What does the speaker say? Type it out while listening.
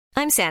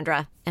I'm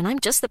Sandra, and I'm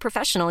just the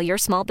professional your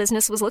small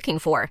business was looking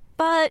for.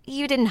 But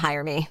you didn't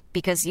hire me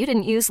because you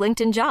didn't use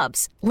LinkedIn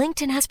Jobs.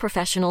 LinkedIn has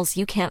professionals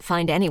you can't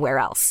find anywhere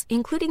else,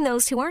 including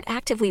those who aren't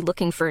actively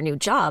looking for a new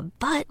job,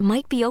 but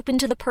might be open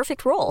to the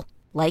perfect role,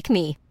 like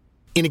me.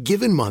 In a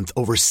given month,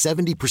 over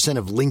 70%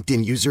 of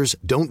LinkedIn users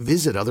don't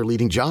visit other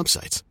leading job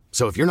sites.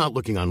 So if you're not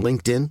looking on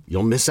LinkedIn,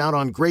 you'll miss out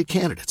on great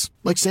candidates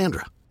like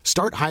Sandra.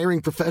 Start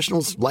hiring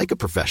professionals like a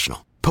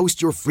professional.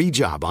 Post your free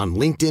job on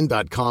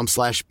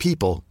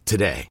linkedin.com/people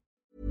today.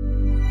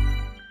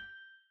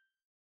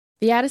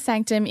 The Outer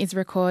Sanctum is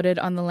recorded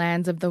on the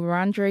lands of the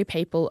Wurundjeri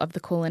people of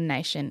the Kulin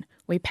Nation.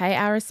 We pay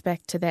our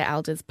respect to their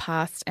elders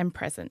past and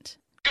present.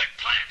 Good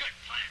plan, good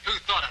plan. Who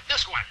thought of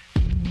this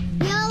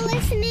one? You're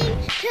listening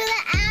to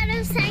the Out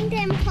of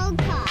Sanctum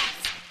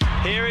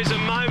podcast. Here is a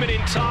moment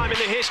in time in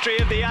the history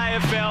of the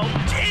AFL.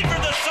 In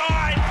from the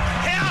side,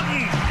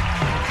 Houghton.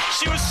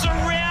 She was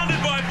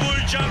surrounded by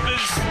blue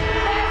jumpers.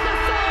 There's the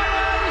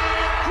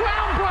siren!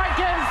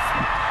 Groundbreakers!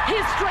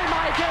 History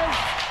makers!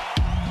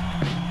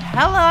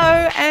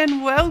 Hello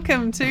and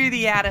welcome to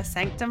the Outer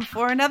Sanctum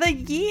for another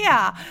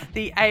year.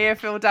 The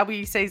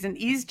AFLW season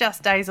is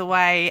just days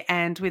away,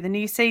 and with a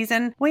new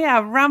season, we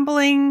are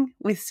rumbling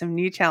with some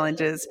new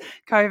challenges.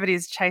 COVID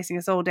is chasing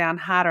us all down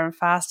harder and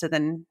faster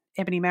than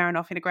Ebony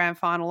Marinoff in a grand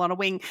final on a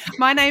wing.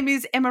 My name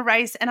is Emma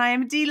Race, and I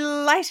am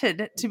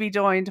delighted to be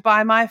joined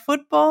by my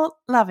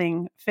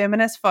football-loving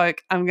feminist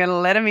folk. I'm going to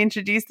let them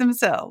introduce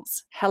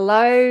themselves.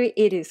 Hello,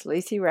 it is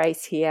Lucy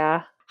Race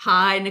here.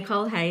 Hi,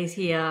 Nicole Hayes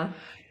here.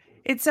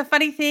 It's a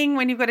funny thing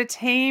when you've got a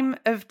team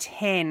of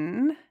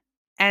 10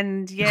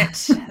 and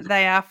yet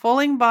they are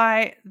falling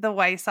by the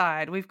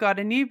wayside. We've got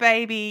a new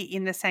baby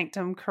in the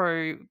Sanctum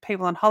crew,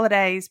 people on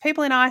holidays,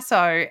 people in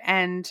ISO,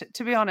 and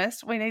to be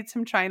honest, we need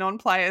some train-on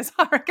players.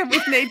 I reckon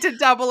we need to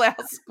double our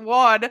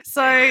squad.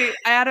 So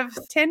out of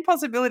 10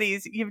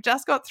 possibilities, you've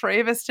just got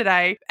 3 of us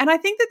today. And I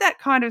think that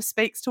kind of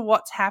speaks to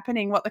what's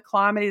happening, what the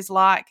climate is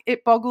like.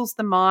 It boggles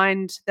the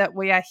mind that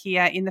we are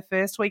here in the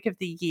first week of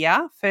the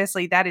year.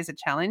 Firstly, that is a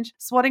challenge.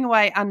 Swatting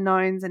away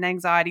unknowns and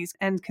anxieties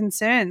and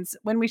concerns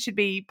when we should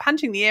be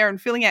punching the air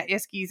and filling out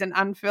eskies and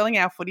unfurling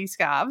our footy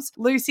scarves.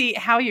 Lucy,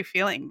 how are you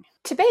feeling?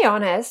 To be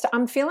honest,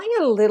 I'm feeling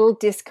a little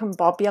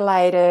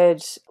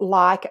discombobulated,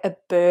 like a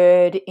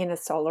bird in a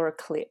solar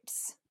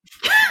eclipse.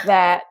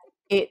 That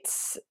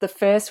it's the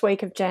first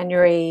week of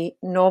January.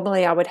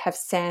 Normally I would have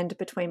sand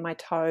between my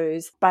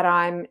toes, but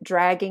I'm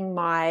dragging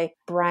my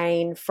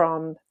brain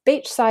from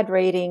beachside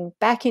reading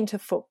back into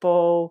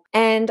football.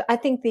 And I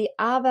think the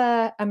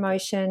other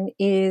emotion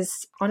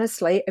is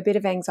honestly a bit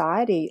of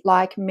anxiety.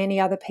 Like many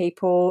other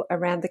people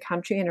around the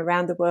country and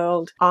around the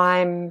world,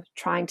 I'm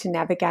trying to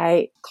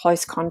navigate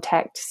close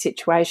contact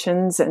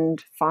situations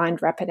and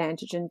find rapid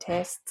antigen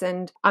tests.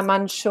 And I'm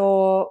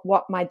unsure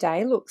what my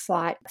day looks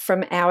like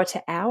from hour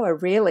to hour,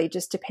 really,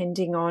 just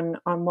depending on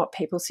what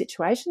people's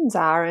situations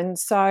are. And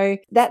so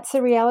that's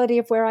the reality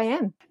of where I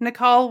am.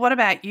 Nicole, what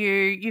about you?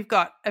 You've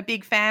got a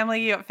big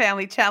family, you've got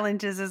family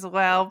challenges as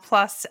well,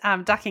 plus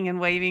ducking and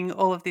weaving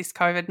all of this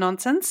COVID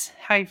nonsense.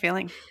 How are you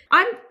feeling?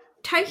 I'm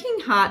taking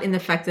heart in the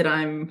fact that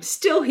I'm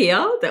still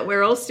here, that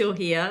we're all still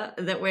here,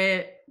 that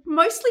we're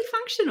mostly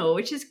functional,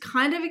 which is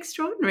kind of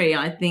extraordinary,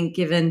 I think,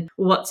 given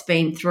what's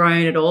been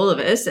thrown at all of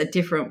us at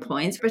different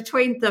points.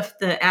 Between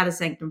the Outer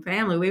Sanctum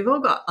family, we've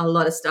all got a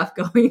lot of stuff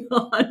going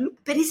on.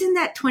 But isn't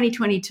that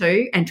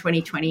 2022 and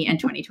 2020 and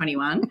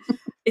 2021?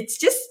 It's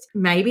just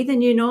maybe the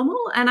new normal.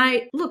 And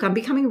I'm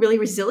becoming really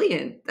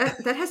resilient.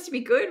 That has to be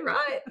good,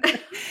 right?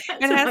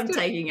 That's what I'm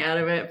taking out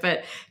of it.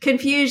 But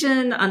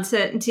confusion,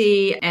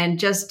 uncertainty, and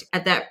just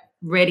at that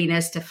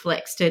readiness to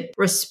flex, to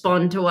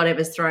respond to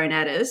whatever's thrown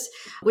at us,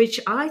 which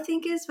I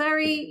think is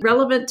very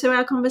relevant to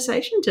our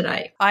conversation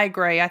today. I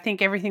agree. I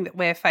think everything that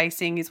we're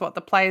facing is what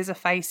the players are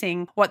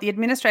facing, what the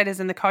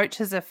administrators and the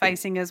coaches are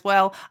facing as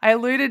well. I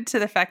alluded to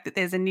the fact that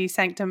there's a new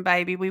Sanctum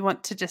baby. We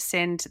want to just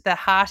send the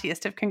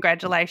heartiest of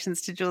congratulations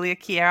to Julia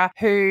Chiera,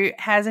 who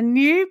has a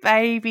new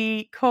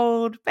baby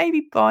called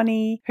Baby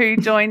Bonnie, who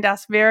joined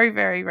us very,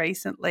 very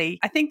recently.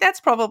 I think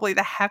that's probably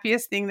the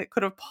happiest thing that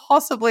could have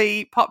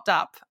possibly popped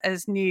up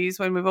as news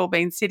when we've all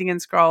been sitting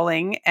and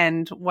scrolling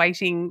and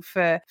waiting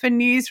for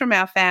news from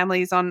our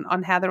families on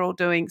how they're all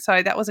doing.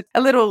 So that was a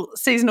little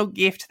seasonal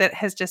gift that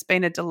has just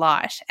been a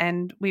delight,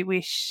 and we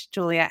wish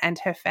Julia and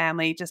her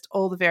family just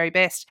all the very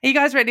best. Are you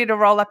guys ready to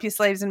roll up your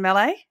sleeves and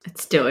melee?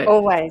 Let's do it.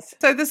 Always.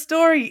 So the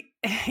story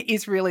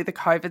is really the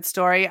COVID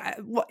story.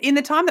 In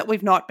the time that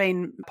we've not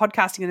been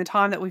podcasting, in the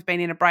time that we've been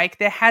in a break,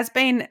 there has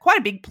been quite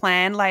a big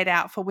plan laid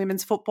out for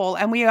women's football,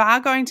 and we are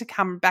going to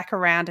come back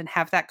around and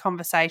have that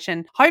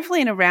conversation,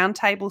 hopefully in a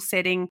roundtable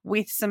setting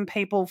with some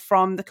people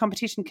from the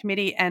competition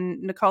committee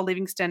and Nicole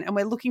Livingston, and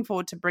we're looking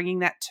forward to bringing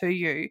that to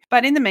you.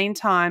 But in the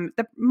meantime,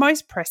 the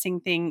most pressing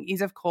thing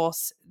is, of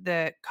course,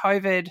 the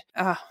COVID,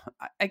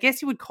 I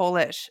guess you would call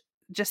it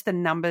just the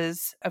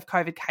numbers of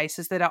COVID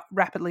cases that are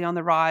rapidly on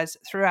the rise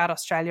throughout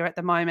Australia at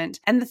the moment.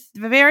 And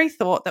the very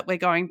thought that we're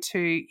going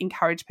to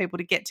encourage people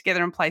to get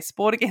together and play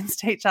sport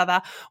against each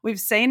other, we've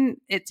seen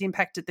it's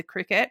impacted the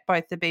cricket,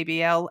 both the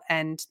BBL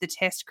and the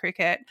Test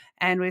cricket.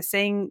 And we're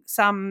seeing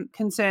some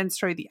concerns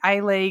through the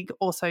A-League,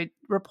 also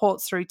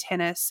reports through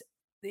tennis.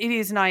 It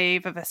is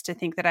naive of us to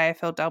think that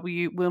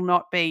AFLW will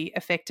not be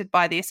affected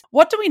by this.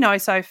 What do we know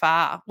so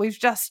far? We've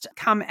just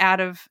come out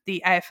of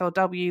the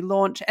AFLW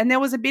launch and there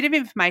was a bit of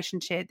information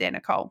shared there,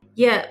 Nicole.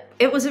 Yeah,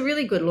 it was a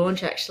really good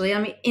launch, actually.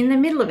 I mean, in the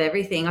middle of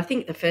everything, I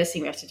think the first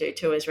thing we have to do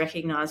too is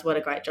recognise what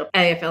a great job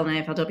AFL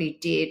and AFLW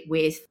did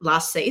with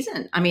last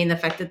season. I mean, the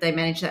fact that they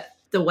managed that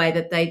the way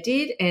that they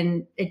did,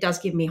 and it does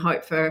give me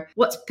hope for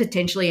what's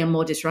potentially a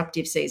more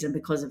disruptive season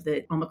because of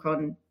the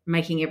Omicron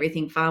making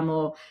everything far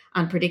more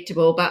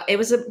unpredictable. But it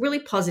was a really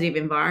positive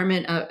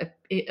environment,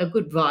 a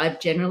good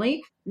vibe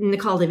generally.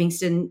 Nicole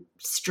Livingstone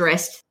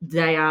stressed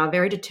they are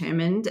very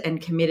determined and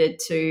committed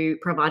to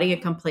providing a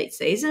complete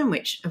season,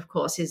 which of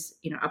course is,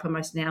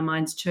 uppermost in our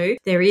minds too.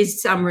 There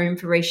is some room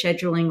for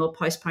rescheduling or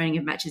postponing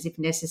of matches if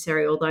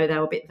necessary, although they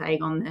were a bit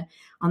vague on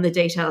the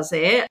details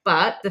there.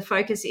 But the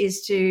focus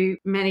is to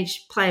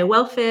manage player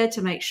welfare,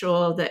 to make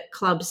sure that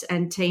clubs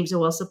and teams are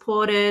well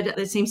supported.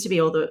 There seems to be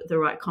all the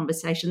right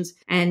conversations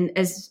and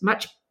as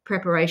much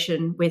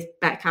preparation with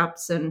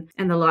backups and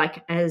the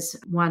like as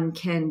one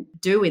can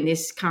do in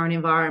this current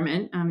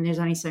environment. There's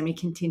only so many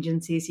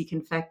contingencies you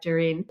can factor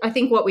in. I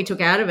think what we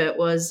took out of it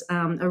was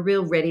a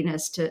real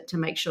readiness to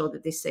make sure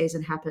that this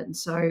season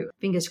happens. So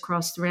fingers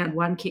crossed round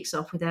one kicks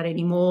off without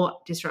any more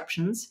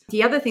disruptions.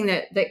 The other thing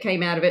that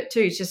came out of it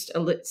too is just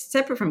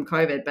separate from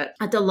COVID, but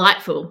a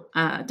delightful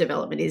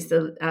development is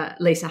the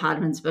Lisa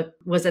Hardiman's book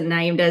was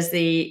named as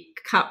the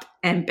Cup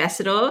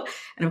ambassador.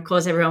 And of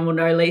course, everyone will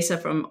know Lisa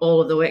from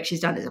all of the work she's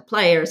done as a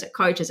player, as a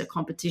coach, as a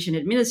competition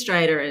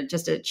administrator, and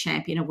just a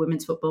champion of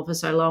women's football for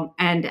so long,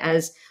 and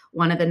as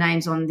one of the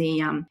names on the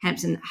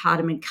Hampson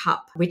Hardiman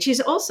Cup, which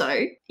is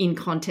also in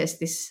contest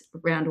this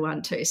round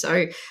one too.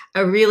 So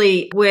a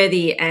really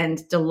worthy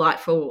and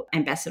delightful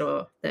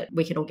ambassador that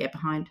we can all get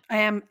behind. I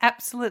am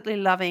absolutely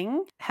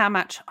loving how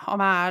much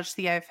homage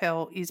the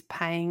AFL is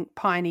paying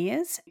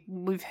pioneers.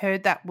 We've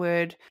heard that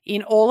word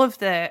in all of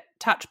the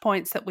touch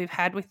points that we've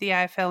had with the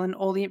AFL and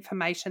all the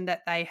information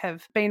that they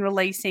have been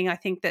releasing. I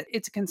think that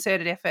it's a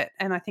concerted effort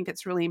and I think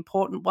it's a really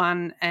important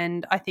one,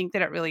 and I think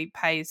that it really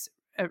pays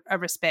a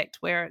respect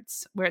where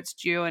it's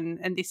due,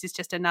 and this is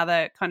just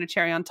another kind of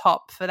cherry on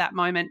top for that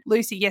moment.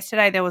 Lucy,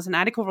 yesterday there was an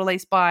article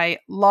released by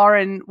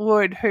Lauren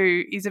Wood,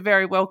 who is a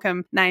very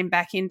welcome name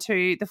back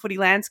into the footy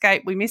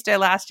landscape. We missed her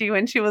last year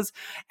when she was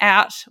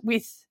out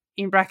with,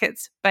 in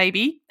brackets,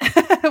 baby.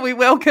 We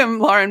welcome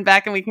Lauren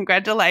back and we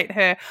congratulate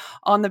her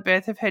on the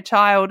birth of her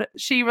child.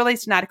 She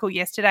released an article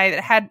yesterday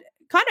that had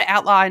kind of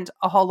outlined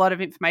a whole lot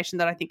of information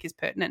that I think is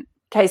pertinent.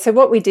 Okay, so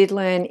what we did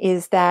learn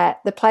is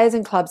that the players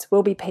and clubs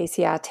will be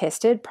PCR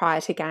tested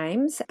prior to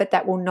games, but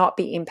that will not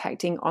be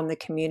impacting on the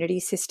community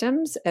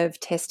systems of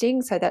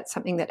testing. So that's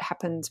something that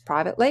happens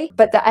privately.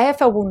 But the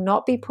AFL will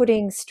not be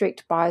putting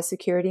strict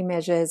biosecurity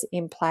measures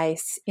in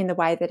place in the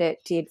way that it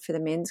did for the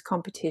men's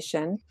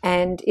competition.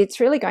 And it's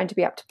really going to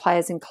be up to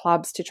players and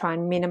clubs to try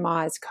and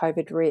minimise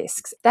COVID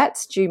risks.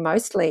 That's due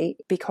mostly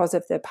because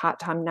of the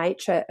part-time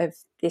nature of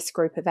this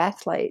group of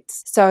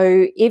athletes.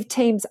 So if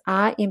teams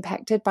are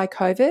impacted by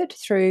COVID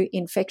through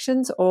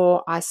infections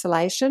or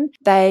isolation,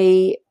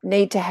 they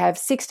need to have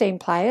 16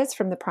 players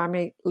from the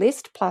primary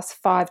list plus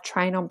 5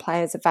 train-on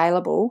players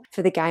available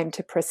for the game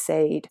to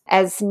proceed.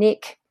 As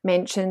Nick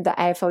mentioned, the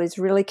AFL is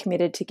really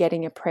committed to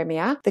getting a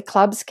premier. The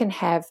clubs can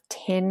have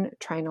 10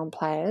 train-on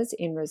players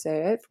in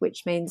reserve,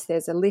 which means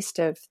there's a list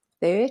of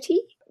 30.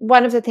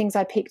 One of the things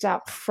I picked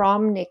up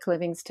from Nick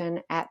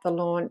Livingstone at the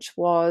launch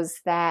was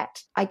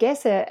that I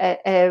guess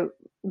a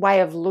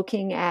way of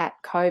looking at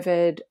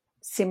COVID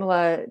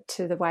similar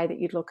to the way that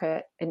you'd look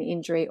at an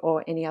injury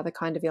or any other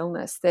kind of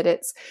illness, that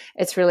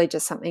it's really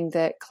just something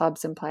that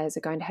clubs and players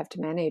are going to have to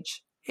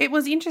manage. It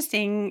was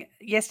interesting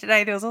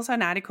yesterday. There was also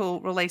an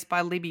article released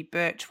by Libby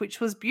Birch,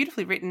 which was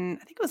beautifully written.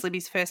 I think it was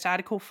Libby's first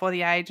article for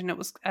The Age, and it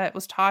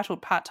was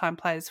titled "Part-Time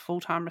Players'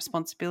 Full-Time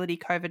Responsibility: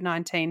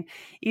 COVID-19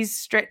 is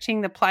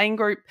Stretching the Playing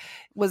Group."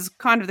 Was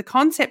kind of the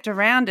concept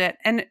around it,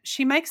 and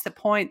she makes the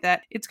point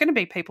that it's going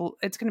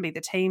to be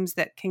the teams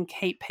that can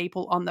keep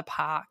people on the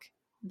park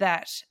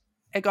that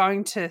are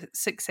going to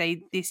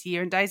succeed this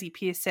year. And Daisy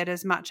Pearce said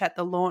as much at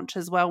the launch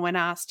as well when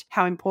asked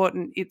how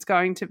important it's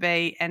going to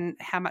be and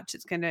how much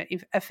it's going to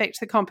affect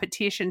the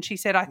competition. She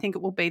said, I think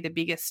it will be the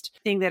biggest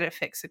thing that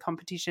affects the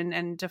competition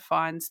and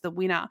defines the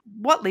winner.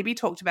 What Libby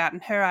talked about in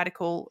her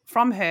article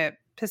from her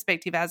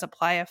perspective as a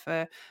player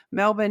for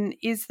Melbourne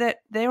is that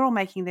they're all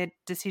making their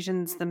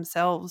decisions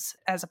themselves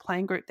as a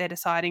playing group. They're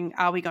deciding,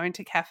 are we going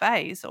to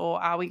cafes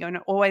or are we going to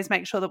always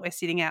make sure that we're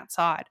sitting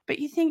outside? But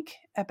you think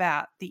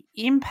about the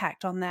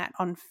impact on that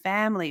on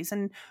families,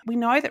 and we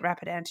know that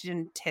rapid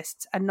antigen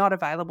tests are not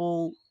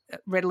available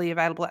readily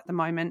available at the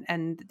moment,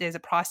 and there's a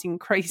price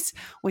increase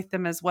with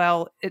them as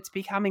well. It's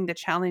becoming the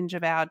challenge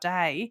of our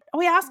day. Are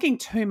we asking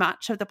too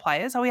much of the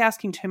players? Are we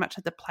asking too much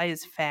of the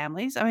players'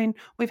 families? I mean,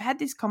 we've had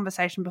this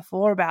conversation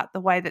before about the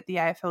way that the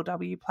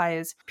AFLW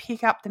players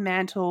pick up the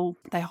mantle,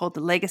 they hold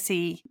the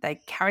legacy, they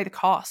carry the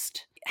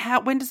cost.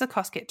 When does the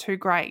cost get too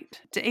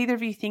great? Do either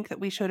of you think that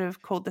we should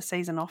have called the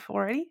season off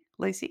already,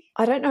 Lucy?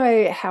 I don't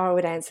know how I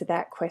would answer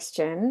that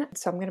question,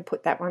 so I'm going to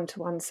put that one to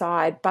one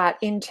side. But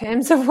in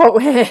terms of what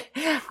we're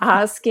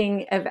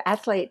asking of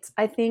athletes,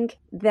 I think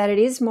that it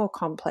is more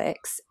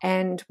complex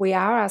and we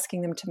are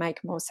asking them to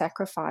make more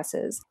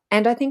sacrifices.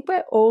 And I think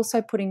we're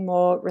also putting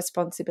more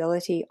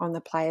responsibility on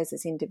the players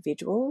as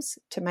individuals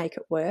to make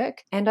it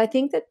work. And I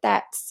think that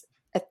that's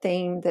a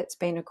theme that's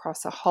been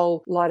across a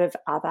whole lot of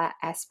other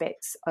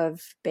aspects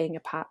of being a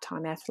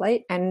part-time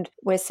athlete. And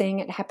we're seeing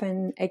it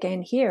happen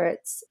again here.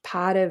 It's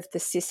part of the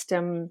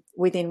system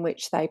within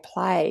which they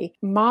play.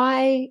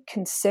 My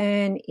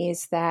concern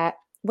is that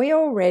we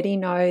already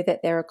know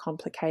that there are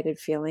complicated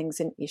feelings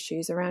and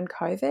issues around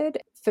COVID.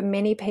 For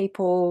many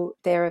people,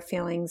 there are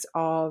feelings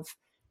of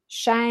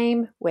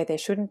shame where there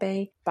shouldn't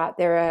be, but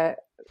there are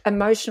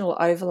emotional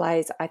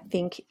overlays, I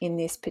think, in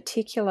this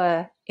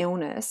particular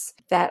illness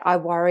that I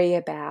worry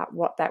about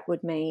what that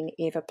would mean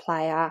if a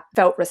player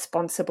felt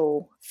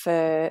responsible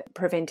for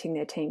preventing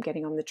their team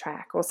getting on the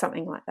track or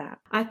something like that.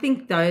 I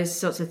think those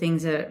sorts of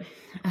things are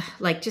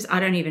I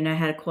don't even know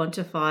how to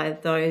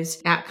quantify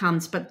those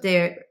outcomes, but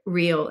they're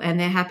real and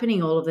they're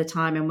happening all of the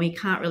time and we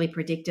can't really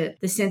predict it.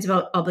 The sense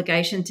of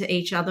obligation to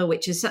each other,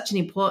 which is such an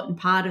important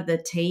part of the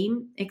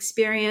team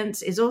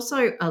experience, is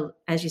also,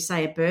 as you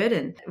say, a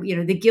burden. You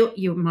know, the guilt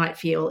you might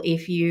feel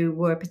if you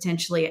were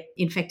potentially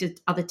infected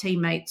other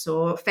teammates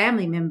or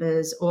family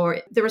members, or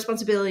the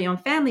responsibility on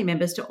family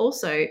members to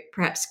also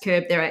perhaps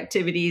curb their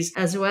activities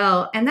as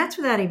well. And that's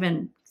without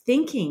even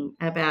thinking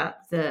about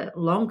the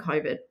long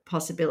COVID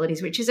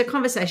possibilities, which is a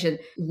conversation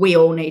we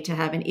all need to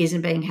have and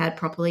isn't being had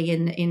properly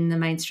in the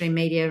mainstream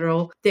media at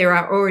all. There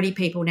are already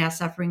people now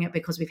suffering it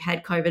because we've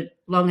had COVID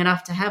long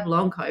enough to have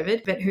long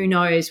COVID, but who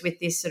knows with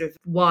this sort of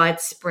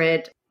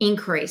widespread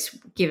increase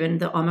given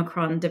the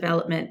Omicron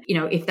development, you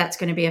know, if that's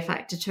going to be a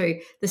factor too.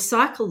 The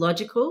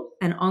psychological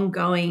and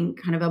ongoing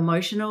kind of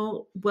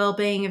emotional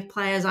well-being of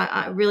players,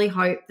 I really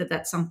hope that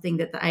that's something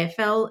that the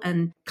AFL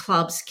and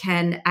clubs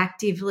can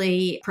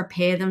actively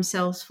prepare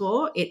themselves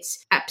for.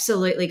 It's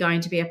absolutely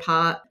going to be a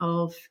part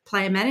of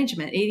player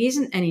management. It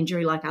isn't an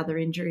injury like other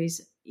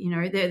injuries. You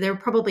know, there are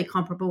probably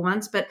comparable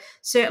ones, but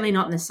certainly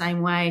not in the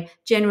same way.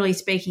 Generally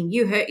speaking,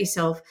 you hurt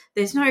yourself,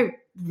 there's no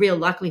real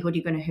likelihood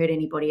you're going to hurt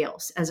anybody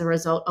else as a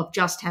result of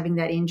just having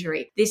that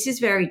injury. This is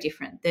very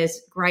different.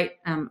 There's great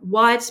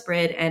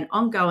widespread and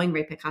ongoing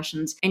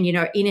repercussions. And, you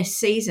know, in a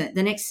season,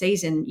 the next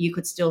season, you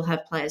could still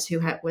have players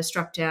who were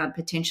struck down,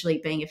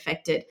 potentially being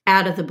affected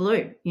out of the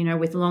blue, you know,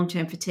 with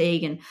long-term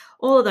fatigue and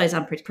all of those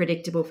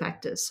unpredictable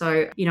factors.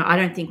 So, you know, I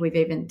don't think we've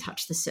even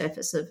touched the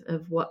surface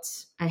of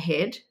what's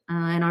ahead.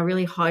 And I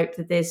really hope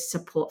that there's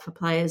support for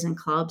players and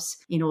clubs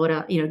in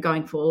order, you know,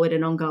 going forward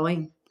and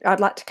ongoing. I'd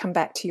like to come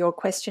back to your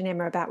question,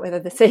 Emma, about whether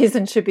the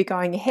season should be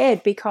going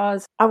ahead,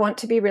 because I want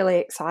to be really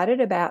excited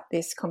about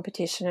this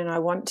competition and I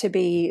want to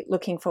be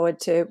looking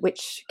forward to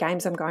which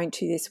games I'm going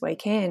to this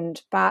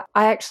weekend. But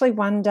I actually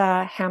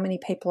wonder how many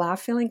people are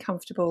feeling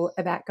comfortable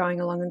about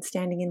going along and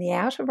standing in the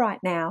outer right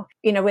now,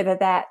 you know, whether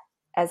that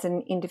as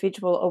an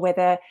individual or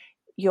whether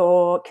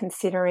you're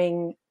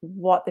considering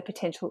what the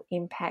potential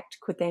impact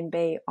could then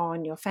be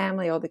on your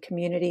family or the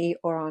community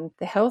or on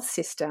the health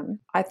system.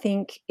 I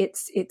think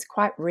it's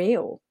quite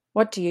real.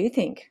 What do you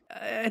think?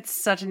 It's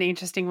such an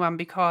interesting one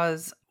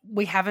because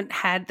we haven't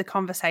had the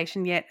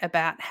conversation yet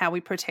about how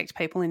we protect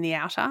people in the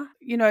outer.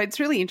 You know, it's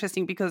really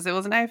interesting because there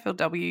was an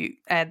AFLW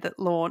ad that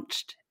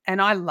launched and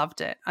I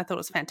loved it. I thought it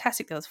was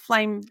fantastic. There was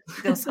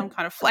some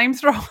kind of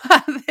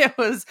flamethrower. There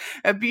was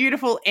a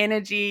beautiful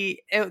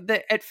energy.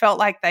 It felt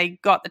like they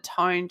got the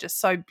tone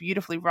just so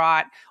beautifully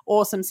right.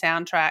 Awesome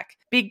soundtrack.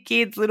 Big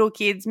kids, little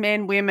kids,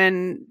 men,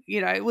 women.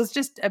 You know, it was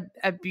just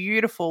a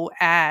beautiful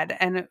ad,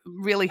 and it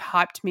really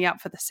hyped me up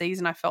for the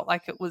season. I felt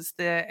like it was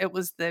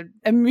the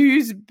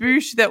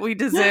amuse-bouche that we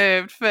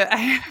deserved for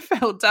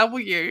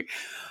AFLW.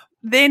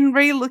 Then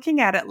re-looking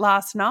at it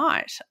last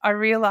night, I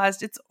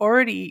realised it's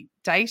already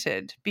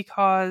dated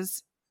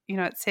because, you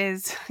know, it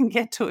says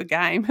get to a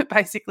game. It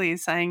basically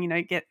is saying, you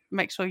know,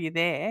 make sure you're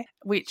there,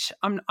 which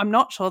I'm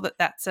not sure that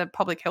that's a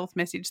public health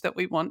message that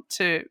we want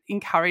to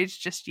encourage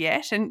just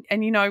yet. And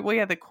you know, we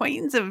are the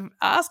queens of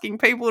asking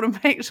people to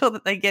make sure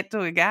that they get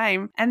to a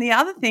game. And the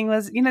other thing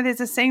was, you know, there's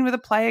a scene with a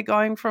player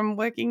going from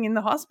working in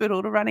the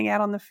hospital to running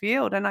out on the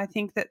field. And I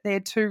think that they're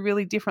two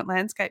really different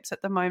landscapes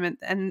at the moment.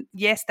 And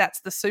yes,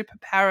 that's the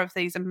superpower of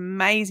these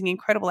amazing,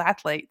 incredible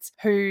athletes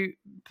who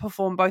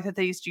perform both of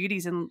these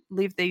duties and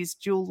live these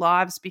dual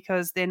lives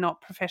because they're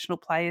not professional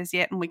players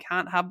yet and we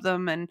can't hub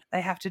them and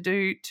they have to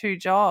do 2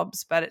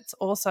 jobs, but it's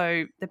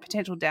also the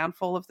potential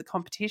downfall of the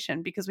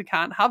competition because we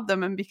can't hub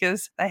them and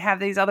because they have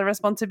these other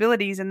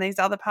responsibilities and these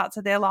other parts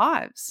of their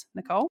lives.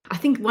 Nicole? I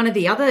think one of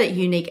the other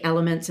unique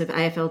elements of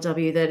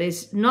AFLW that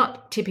is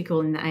not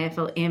typical in the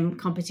AFLM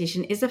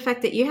competition is the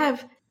fact that you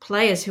have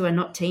players who are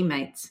not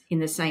teammates in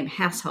the same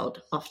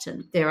household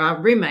often. There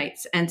are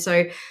roommates. And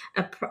so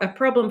a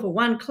problem for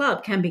one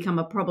club can become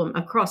a problem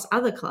across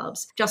other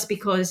clubs just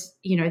because,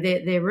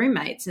 they're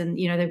roommates and,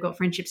 they've got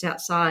friendships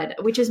outside,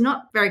 which is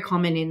not very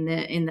common in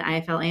the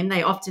AFLM.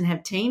 They often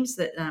have teams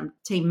that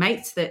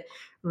teammates that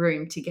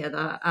room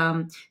together.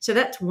 So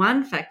that's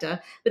one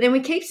factor. But then we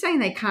keep saying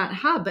they can't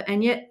hub,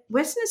 and yet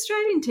Western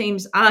Australian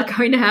teams are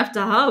going to have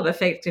to hub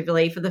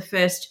effectively for the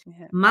first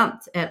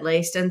month at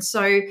least. And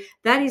so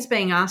that is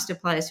being asked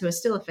of players who are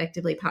still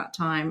effectively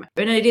part-time.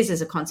 And it is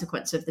as a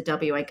consequence of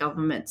the WA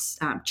government's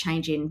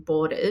change in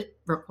border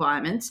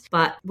requirements.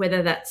 But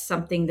whether that's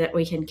something that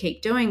we can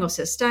keep doing or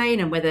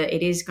sustain, and whether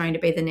it is going to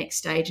be the next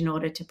stage in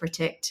order to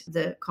protect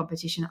the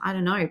competition, I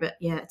don't know. But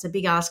yeah, it's a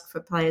big ask for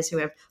players who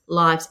have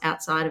lives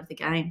outside of the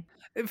game.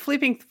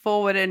 Flipping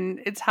forward, and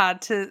it's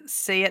hard to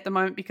see at the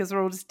moment because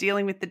we're all just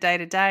dealing with the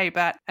day-to-day,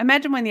 but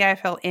imagine when the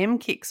AFLM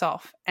kicks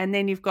off and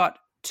then you've got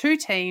 2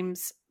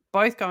 teams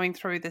both going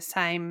through the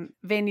same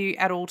venue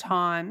at all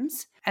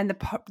times, and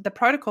the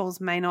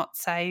protocols may not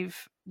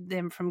save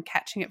them from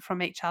catching it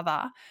from each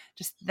other.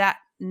 Just that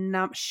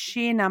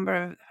sheer number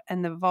of,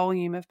 and the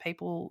volume of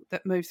people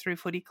that move through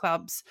footy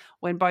clubs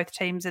when both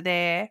teams are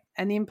there,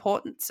 and the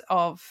importance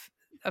of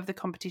the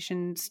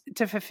competitions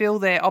to fulfill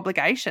their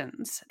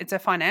obligations. It's a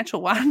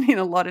financial one in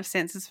a lot of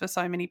senses for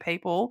so many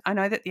people. I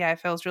know that the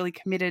AFL is really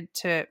committed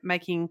to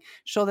making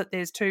sure that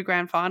there's 2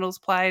 grand finals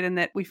played and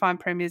that we find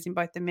premiers in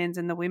both the men's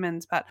and the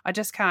women's, but I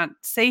just can't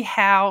see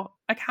how,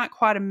 I can't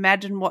quite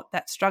imagine what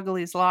that struggle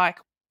is like.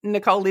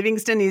 Nicole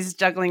Livingstone is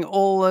juggling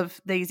all of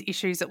these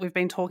issues that we've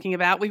been talking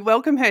about. We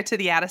welcome her to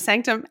the Outer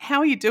Sanctum. How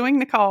are you doing,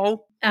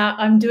 Nicole?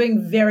 I'm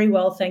doing very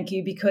well, thank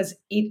you, because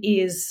it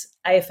is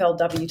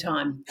AFLW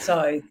time,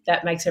 so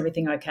that makes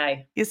everything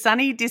okay. Your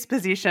sunny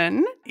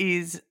disposition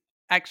is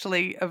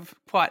actually of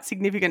quite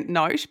significant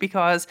note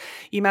because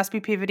you must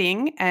be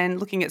pivoting and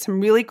looking at some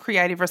really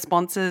creative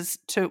responses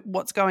to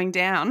what's going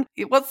down.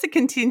 What's the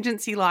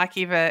contingency like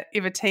if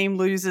a team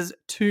loses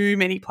too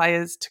many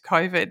players to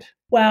COVID?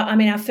 Well, I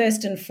mean, our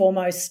first and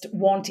foremost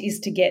want is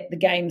to get the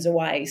games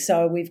away.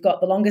 So we've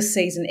got the longest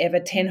season ever,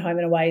 10 home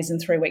and aways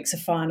and 3 weeks of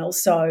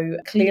finals. So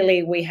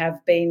clearly we have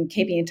been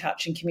keeping in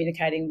touch and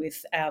communicating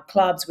with our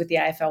clubs, with the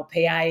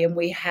AFLPA, and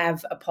we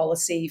have a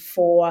policy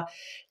for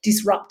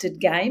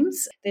disrupted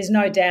games. There's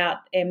no doubt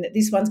that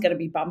this one's going to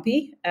be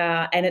bumpy,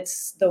 and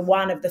it's the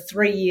one of the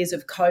 3 years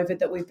of COVID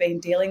that we've been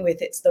dealing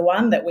with. It's the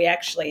one that we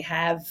actually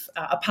have,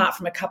 apart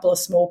from a couple of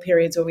small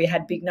periods where we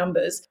had big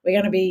numbers, we're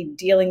going to be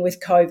dealing with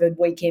COVID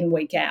week in,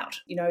 week out.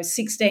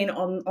 16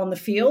 on the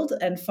field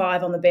and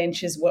 5 on the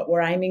bench is what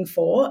we're aiming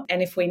for.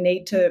 And if we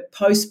need to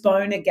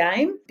postpone a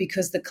game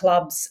because the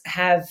clubs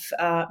have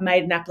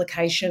made an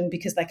application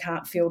because they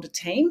can't field a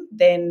team,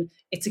 then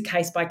it's a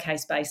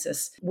case-by-case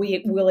basis.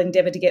 We will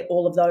endeavour to get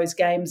all of those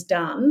games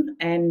done,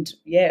 and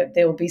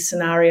there will be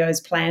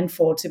scenarios planned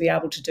for to be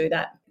able to do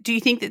that. Do you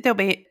think that there'll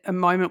be a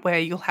moment where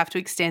you'll have to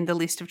extend the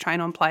list of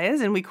train-on players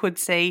and we could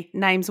see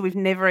names we've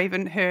never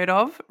even heard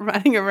of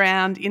running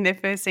around in their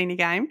first senior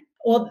game?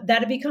 Well,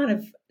 that'd be kind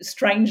of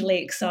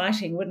strangely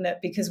exciting, wouldn't it?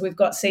 Because we've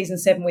got season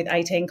 7 with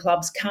 18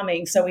 clubs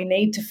coming, so we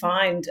need to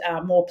find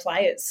more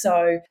players.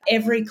 So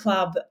every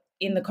club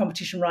in the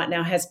competition right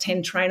now has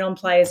 10 train-on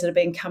players that have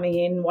been coming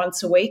in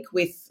once a week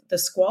with the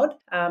squad.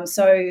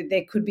 So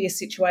there could be a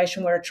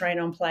situation where a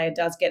train-on player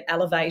does get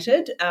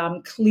elevated.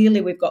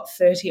 Clearly, we've got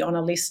 30 on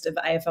a list of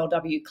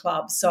AFLW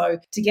clubs. So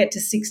to get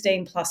to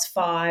 16 plus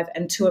 5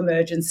 and 2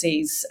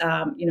 emergencies,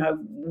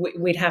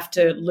 we'd have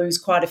to lose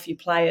quite a few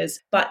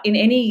players. But in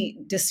any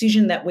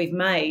decision that we've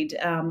made,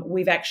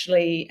 we've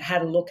actually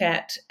had a look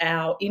at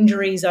our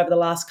injuries over the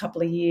last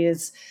couple of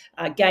years,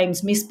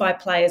 games missed by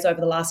players over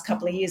the last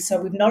couple of years.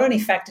 So we've not only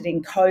factored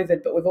in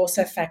COVID, but we've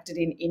also factored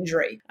in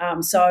injury.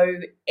 So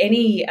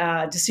any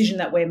decision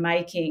that we're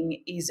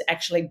making is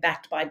actually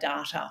backed by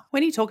data.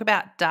 When you talk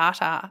about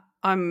data,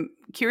 I'm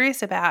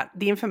curious about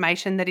the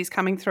information that is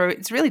coming through.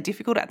 It's really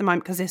difficult at the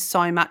moment because there's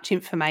so much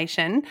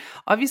information.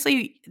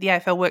 Obviously, the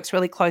AFL works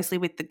really closely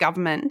with the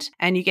government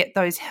and you get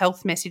those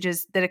health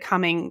messages that are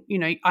coming.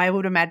 I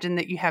would imagine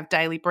that you have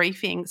daily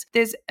briefings.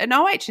 There's an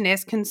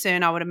OH&S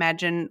concern, I would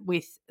imagine,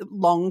 with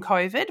long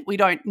COVID. We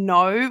don't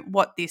know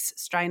what this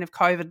strain of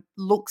COVID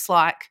looks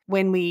like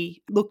when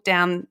we look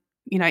down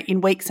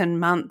in weeks and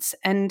months.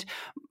 And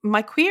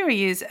my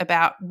query is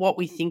about what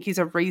we think is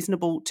a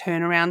reasonable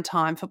turnaround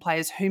time for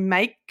players who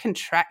may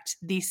contract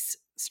this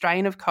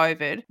strain of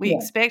COVID. We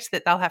expect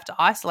that they'll have to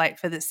isolate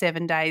for the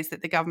 7 days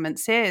that the government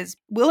says.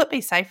 Will it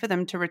be safe for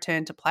them to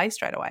return to play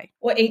straight away?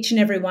 Well, each and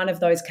every one of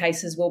those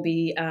cases will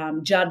be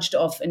judged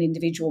off an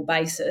individual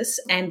basis.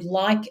 And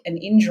like an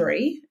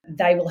injury,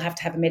 they will have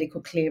to have a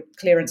medical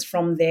clearance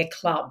from their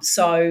club.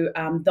 So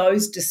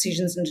those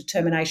decisions and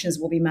determinations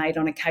will be made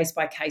on a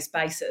case-by-case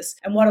basis.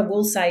 And what I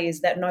will say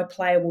is that no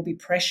player will be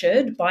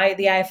pressured by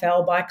the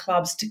AFL, by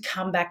clubs, to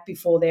come back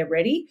before they're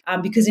ready,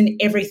 because in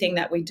everything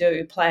that we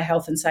do, player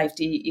health and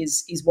safety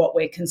is what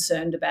we're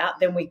concerned about.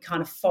 Then we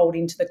kind of fold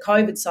into the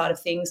COVID side of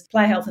things,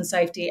 player health and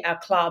safety, our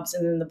clubs,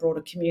 and then the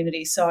broader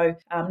community. So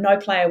no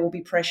player will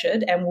be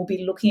pressured, and we'll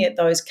be looking at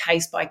those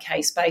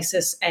case-by-case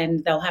basis,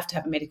 and they'll have to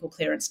have a medical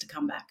clearance to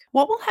come back.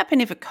 What will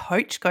happen if a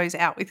coach goes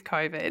out with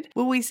COVID?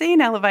 Will we see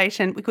an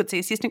elevation? We could see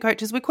assistant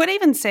coaches. We could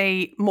even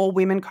see more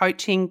women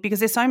coaching because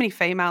there's so many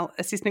female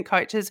assistant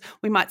coaches.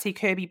 We might see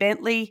Kirby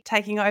Bentley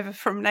taking over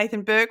from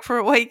Nathan Burke for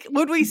a week.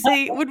 Would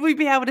we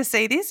be able to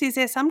see this? Is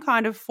there some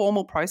kind of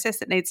formal process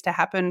that needs to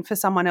happen for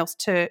someone else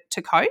to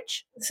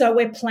coach? So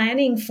we're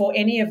planning for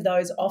any of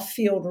those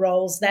off-field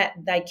roles that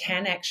they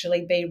can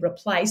actually be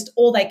replaced,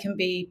 or they can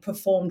be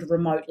performed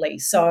remotely.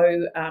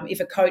 So if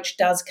a coach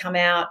does come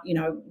out,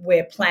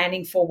 we're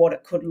planning for what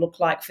it could look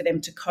like for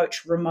them to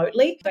coach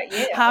remotely. But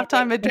yeah,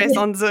 halftime address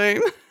on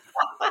Zoom.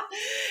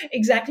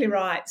 Exactly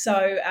right.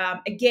 So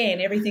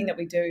again, everything that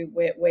we do,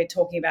 we're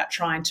talking about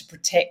trying to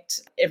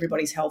protect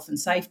everybody's health and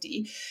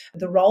safety.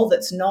 The role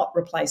that's not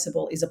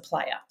replaceable is a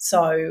player.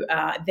 So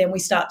then we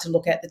start to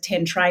look at the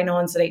 10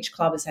 train-ons that each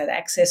club has had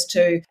access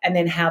to, and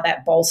then how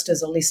that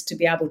bolsters a list to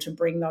be able to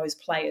bring those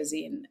players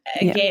in.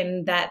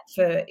 Again, that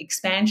for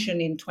expansion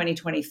in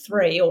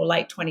 2023 or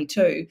late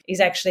 22 is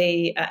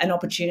actually an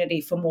opportunity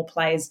for more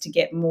players to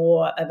get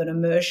more of an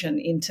immersion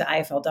into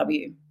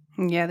AFLW.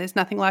 Yeah, there's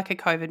nothing like a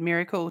COVID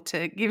miracle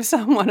to give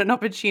someone an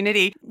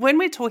opportunity. When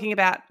we're talking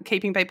about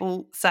keeping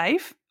people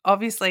safe,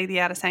 obviously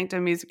the Outer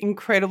Sanctum is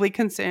incredibly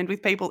concerned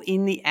with people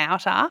in the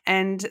outer,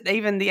 and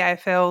even the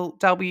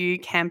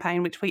AFLW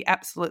campaign, which we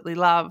absolutely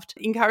loved,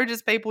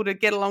 encourages people to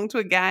get along to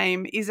a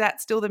game. Is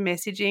that still the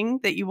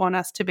messaging that you want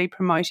us to be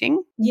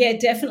promoting? Yeah,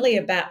 definitely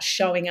about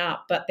showing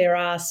up, but there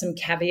are some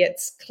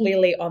caveats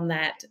clearly on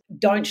that.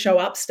 Don't show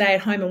up, stay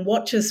at home and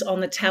watch us on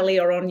the tally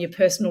or on your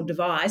personal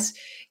device.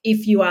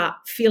 If you are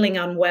feeling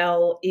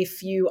unwell,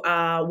 if you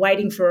are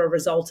waiting for a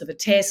result of a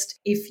test,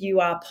 if you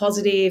are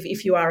positive,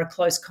 if you are a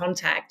close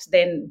contact,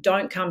 then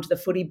don't come to the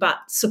footy, but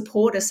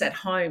support us at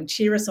home,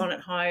 cheer us on at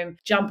home,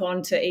 jump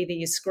onto either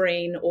your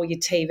screen or your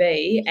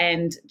TV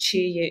and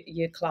cheer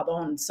your club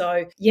on.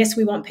 So yes,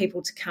 we want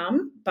people to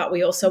come, but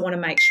we also want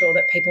to make sure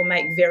that people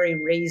make very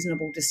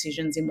reasonable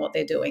decisions in what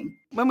they're doing.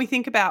 When we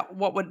think about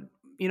what would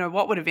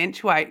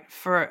eventuate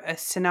for a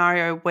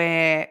scenario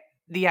where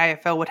the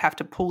AFL would have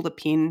to pull the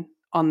pin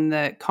on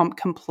the comp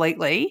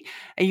completely,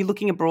 are you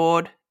looking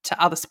abroad to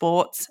other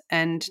sports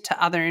and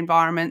to other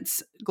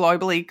environments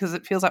globally? Because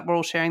it feels like we're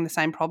all sharing the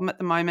same problem at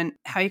the moment.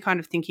 How are you kind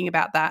of thinking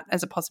about that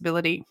as a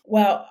possibility?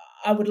 Well,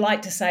 I would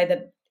like to say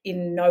that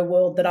in no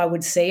world that I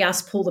would see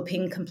us pull the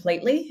pin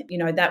completely.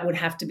 That would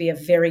have to be a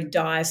very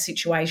dire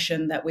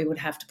situation that we would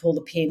have to pull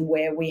the pin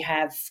where we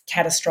have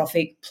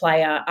catastrophic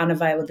player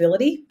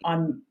unavailability.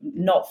 I'm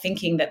not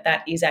thinking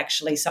that is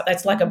actually so.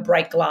 That's like a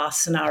break glass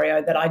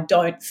scenario that I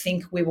don't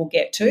think we will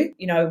get to.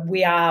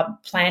 We are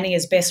planning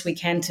as best we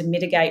can to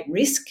mitigate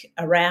risk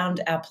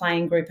around our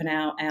playing group and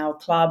our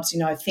clubs.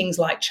 Things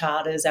like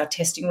charters, our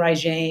testing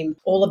regime,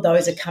 all of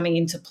those are coming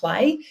into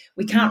play.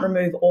 We can't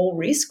remove all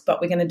risk,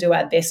 but we're going to do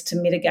our best to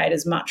mitigate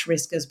as much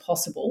risk as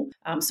possible.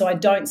 So I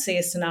don't see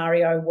a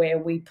scenario where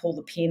we pull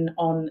the pin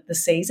on the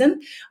season.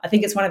 I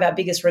think it's one of our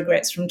biggest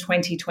regrets from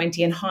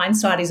 2020, and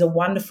hindsight is a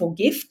wonderful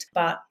gift,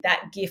 but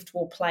that gift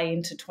will play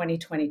into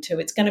 2022.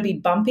 It's going to be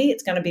bumpy,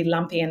 it's going to be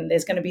lumpy, and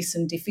there's going to be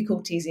some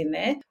difficulties in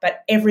there,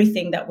 but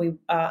everything that we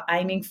are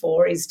aiming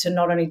for is to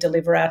not only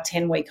deliver our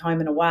 10-week home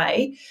and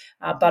away,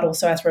 but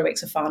also our 3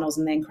 weeks of finals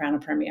and then crown a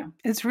premier.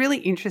 It's really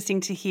interesting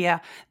to hear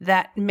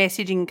that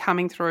messaging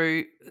coming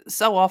through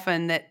so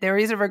often, that there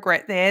is a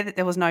regret there that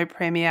there was no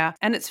premier.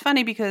 And it's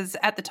funny because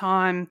at the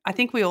time, I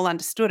think we all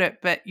understood it,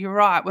 but you're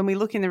right. When we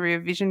look in the rear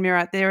vision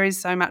mirror, there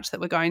is so much that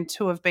we're going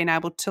to have been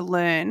able to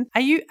learn.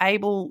 Are you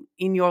able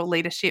in your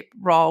leadership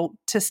role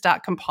to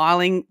start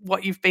compiling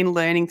what you've been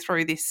learning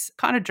through this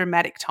kind of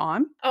dramatic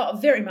time? Oh,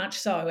 very much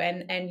so.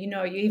 And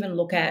you even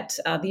look at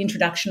the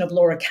introduction of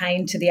Laura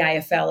Kane to the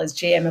AFL as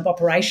GM of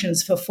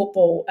operations for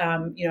football,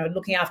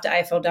 looking after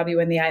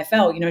AFLW and the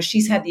AFL.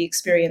 She's had the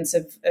experience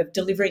of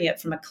delivering it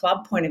from a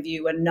club point of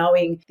view and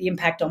knowing the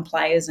impact on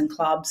players and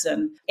clubs,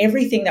 and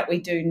everything that we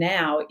do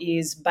now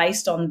is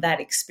based on that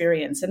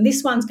experience. And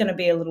this one's going to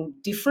be a little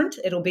different.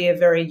 It'll be a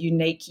very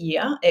unique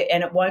year,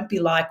 and it won't be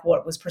like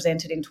what was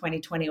presented in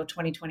 2020 or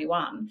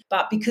 2021.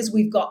 But because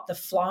we've got the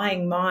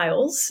flying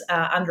miles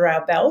under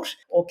our belt,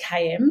 or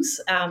KMs,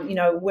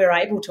 we're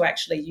able to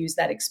actually use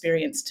that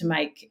experience to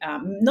make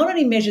not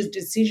only measured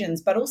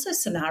decisions, but also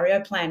scenario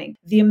planning.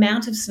 The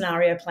amount of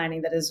scenario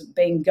planning that has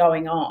been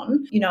going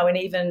on, and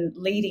even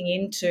leading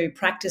into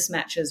practice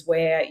matches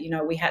where, you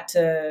know, we had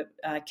to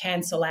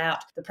cancel out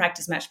the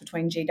practice match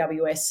between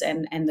GWS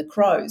and the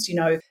Crows. You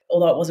know,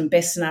 although it wasn't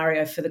best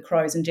scenario for the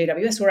Crows and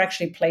GWS, we're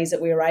actually pleased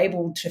that we were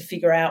able to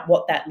figure out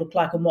what that looked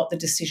like and what the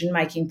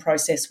decision-making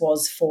process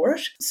was for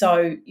it.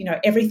 So, you know,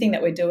 everything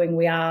that we're doing,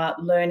 we are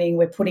learning,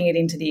 we're putting it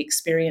into the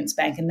experience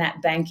bank, and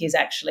that bank is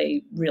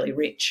actually really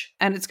rich.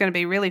 And it's going to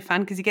be really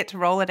fun because you get to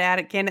roll it out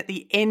again at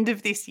the end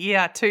of this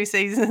year, 2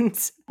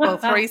 seasons, well,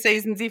 3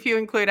 seasons if you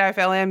include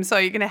AFLM. So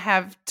you're going to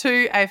have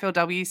 2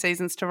 AFLW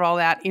seasons to roll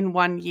out in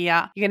 1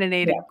 year. You're going to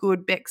need a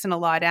good Bex and a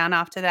lie down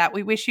after that.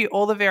 We wish you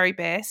all the very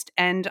best.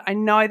 And I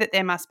know that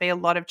there must be a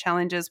lot of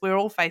challenges. We're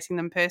all facing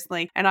them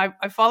personally. And I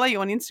follow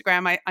you on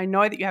Instagram. I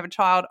know that you have a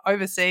child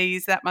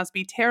overseas. That must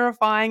be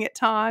terrifying at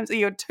times.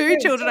 You have 2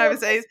 children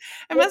overseas.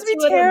 It must be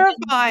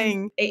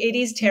terrifying. It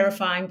is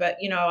terrifying, but,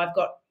 you know, I've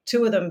got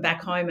 2 of them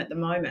back home at the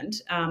moment,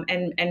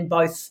 and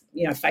both,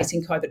 you know,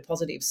 facing COVID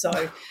positive. So,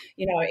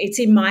 you know, it's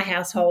in my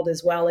household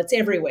as well. It's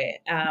everywhere.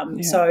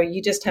 So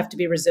you just have to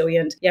be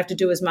resilient. You have to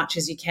do as much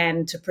as you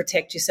can to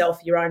protect yourself,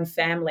 your own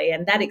family,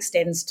 and that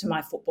extends to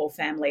my football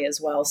family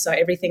as well. So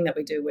everything that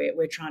we do,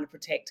 we're trying to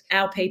protect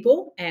our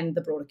people and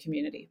the broader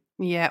community.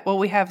 Yeah, well,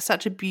 we have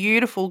such a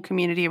beautiful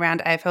community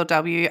around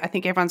AFLW. I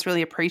think everyone's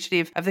really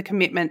appreciative of the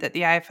commitment that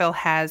the AFL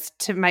has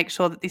to make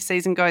sure that this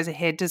season goes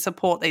ahead to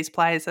support these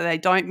players so they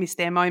don't miss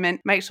their moment.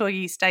 Make sure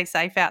you stay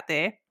safe out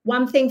there.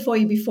 One thing for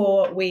you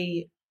before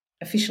we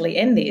officially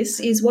end this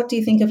is, what do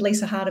you think of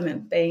Lisa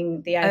Hardiman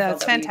being the AFLW?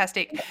 It's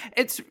fantastic.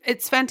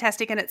 It's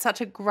fantastic, and it's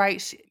such a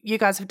great, you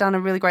guys have done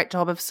a really great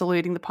job of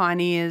saluting the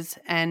pioneers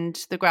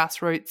and the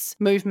grassroots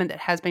movement that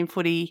has been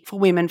footy for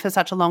women for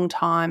such a long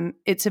time.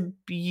 It's a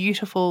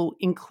beautiful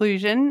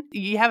inclusion.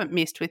 You haven't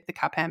missed with the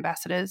Cup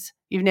ambassadors.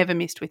 You've never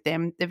missed with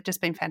them. They've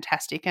just been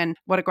fantastic, and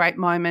what a great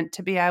moment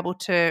to be able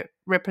to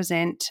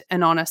represent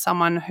and honour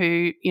someone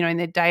who, you know, in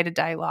their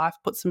day-to-day life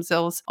puts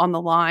themselves on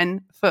the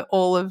line for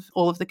all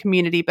of the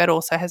community, but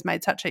also has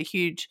made such a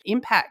huge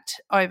impact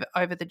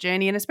over the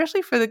journey, and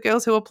especially for the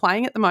girls who are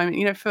playing at the moment.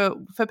 You know,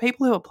 for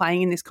people who are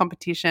playing in this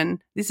competition,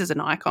 this is an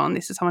icon.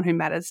 This is someone who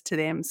matters to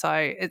them. So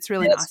it's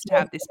really nice to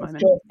have this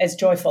moment. It's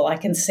joyful. I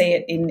can see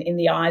it in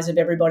the eyes of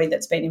everybody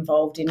that's been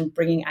involved in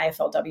bringing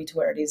AFLW to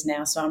where it is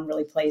now. So I'm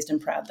really pleased and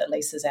proud that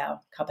Lisa's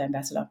our Cup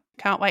ambassador.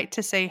 Can't wait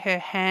to see her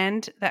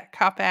hand that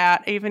cup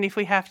out, even if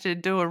we have to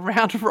do a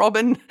round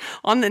robin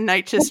on the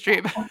nature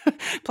strip,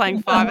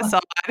 playing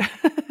 5-a-side.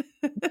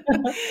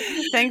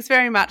 Thanks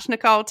very much,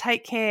 Nicole.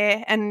 Take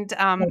care, and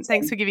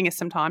thanks for giving us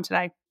some time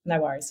today.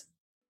 No worries.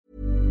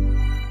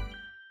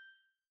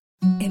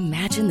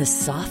 Imagine the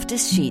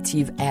softest sheets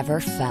you've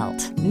ever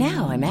felt.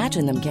 Now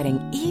imagine them getting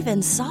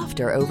even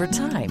softer over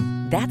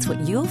time. That's what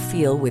you'll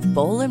feel with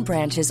Boll &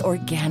 Branch's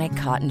organic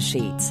cotton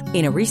sheets.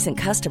 In a recent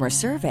customer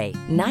survey,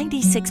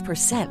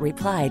 96%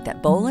 replied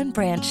that Boll &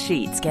 Branch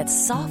sheets get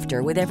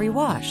softer with every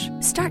wash.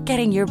 Start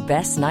getting your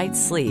best night's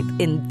sleep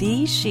in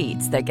these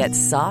sheets that get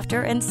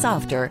softer and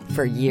softer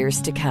for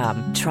years to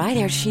come. Try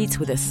their sheets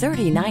with a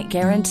 30-night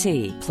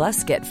guarantee.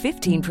 Plus, get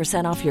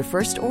 15% off your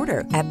first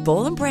order at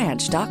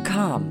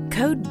bollandbranch.com.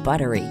 Code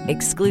BUTTERY.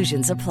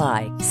 Exclusions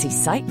apply. See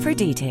site for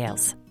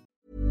details.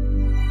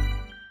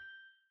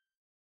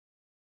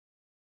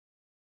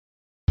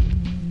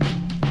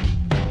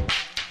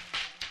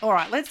 All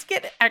right, let's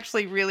get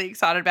actually really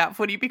excited about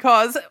footy,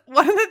 because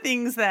one of the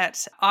things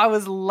that I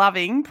was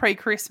loving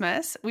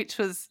pre-Christmas, which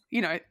was,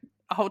 you know,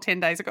 a whole 10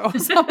 days ago or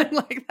something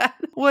like that,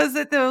 was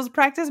that there was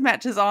practice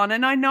matches on.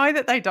 And I know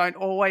that they don't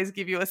always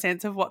give you a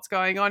sense of what's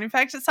going on. In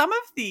fact, some of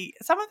the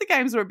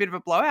games were a bit of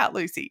a blowout,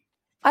 Lucy.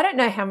 I don't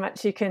know how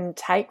much you can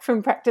take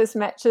from practice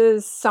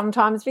matches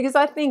sometimes, because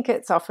I think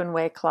it's often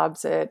where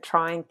clubs are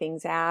trying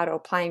things out or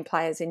playing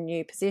players in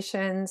new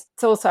positions.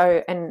 It's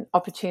also an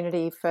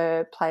opportunity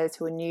for players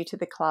who are new to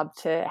the club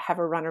to have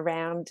a run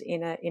around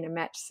in a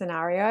match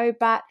scenario.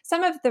 But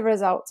some of the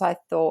results I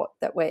thought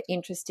that were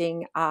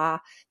interesting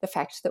are the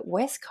fact that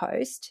West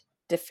Coast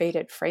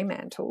defeated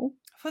Fremantle.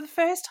 For the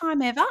first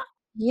time ever?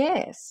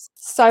 Yes.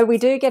 So we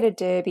do get a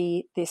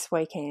derby this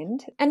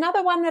weekend.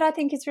 Another one that I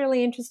think is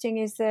really interesting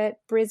is that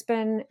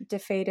Brisbane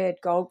defeated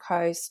Gold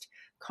Coast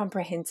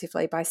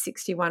comprehensively by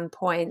 61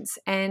 points.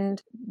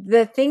 And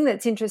the thing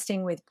that's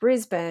interesting with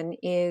Brisbane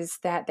is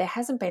that there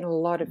hasn't been a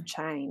lot of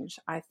change.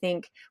 I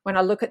think when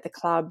I look at the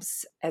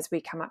clubs as we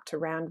come up to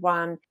round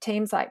one,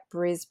 teams like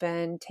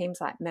Brisbane, teams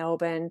like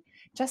Melbourne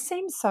just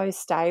seem so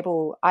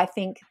stable. I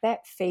think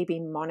that Phoebe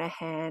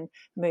Monahan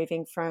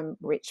moving from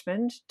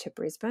Richmond to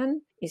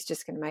Brisbane is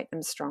just going to make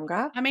them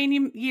stronger. I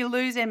mean, you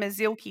lose Emma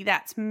Zielke,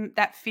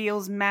 that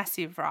feels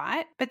massive,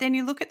 right? But then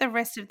you look at the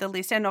rest of the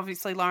list, and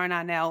obviously Lauren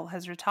Arnell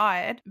has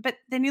retired, but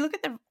then you look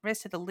at the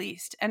rest of the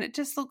list and it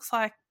just looks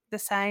like the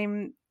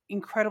same,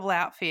 incredible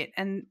outfit,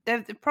 and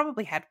they've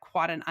probably had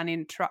quite an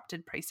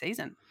uninterrupted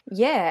pre-season.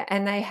 Yeah,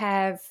 and they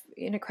have,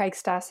 Craig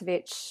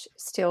Starcevich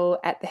still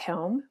at the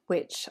helm,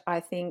 which I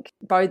think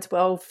bodes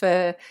well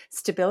for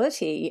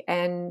stability,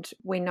 and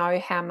we know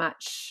how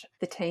much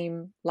the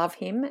team love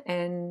him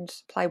and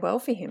play well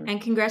for him.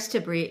 And congrats to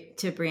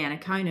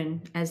Brianna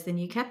Conan as the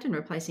new captain,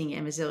 replacing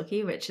Emma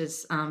Zielke, which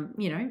is,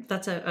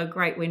 that's a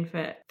great win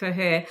for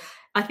her.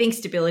 I think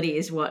stability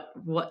is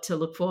what to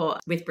look for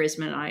with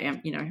Brisbane.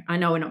 I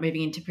know we're not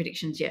moving into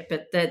predictions yet,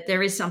 but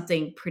there is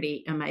something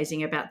pretty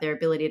amazing about their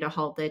ability to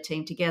hold their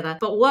team together.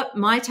 But what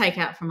my take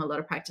out from a lot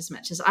of practice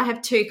matches, I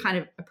have two kind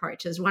of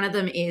approaches. One of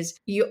them is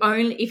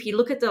if you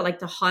look at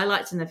the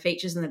highlights and the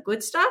features and the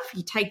good stuff,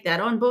 you take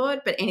that on board,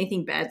 but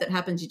anything bad that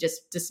happens, you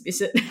just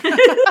dismiss it.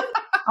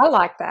 I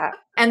like that.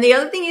 And the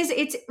other thing is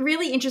it's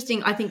really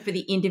interesting, I think, for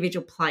the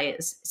individual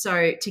players.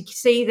 So to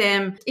see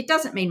them, it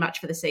doesn't mean much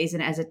for the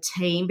season as a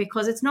team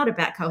because it's not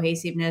about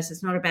cohesiveness.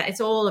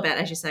 It's all about,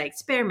 as you say,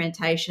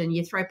 experimentation.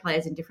 You throw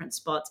players in different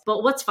spots.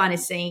 But what's fun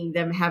is seeing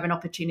them have an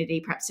opportunity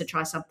perhaps to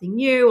try something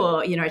new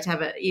or, to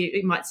have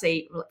you might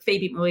see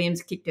Phoebe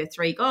Williams kicked her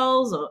 3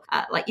 goals or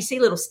you see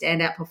little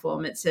standout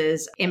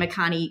performances. Emma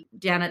Carney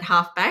down at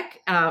halfback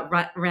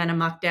ran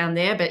amok down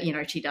there, but,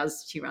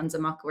 she runs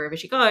amok wherever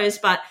she goes.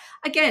 But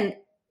again,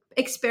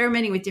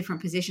 experimenting with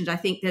different positions, I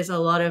think there's a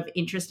lot of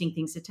interesting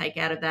things to take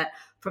out of that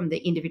from the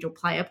individual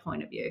player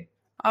point of view.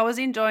 I was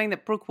enjoying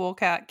that Brooke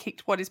Walker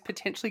kicked what is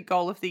potentially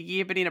goal of the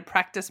year, but in a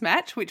practice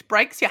match, which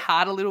breaks your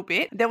heart a little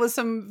bit. There was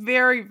some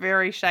very,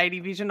 very shady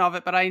vision of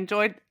it, but I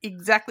enjoyed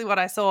exactly what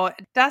I saw.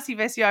 Darcy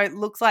Vesio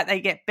looks like they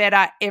get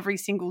better every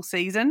single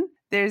season.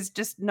 There's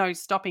just no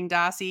stopping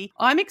Darcy.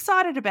 I'm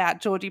excited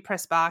about Georgie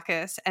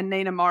Prespakis and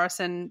Nina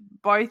Morrison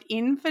both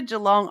in for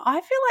Geelong.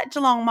 I feel like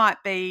Geelong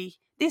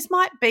this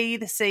might be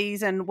the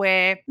season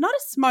where, not a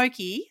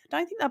smoky, I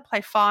don't think they'll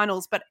play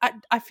finals, but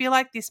I feel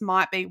like this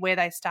might be where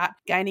they start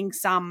gaining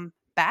some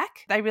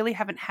back. They really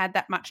haven't had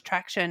that much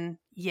traction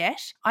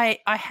yet. I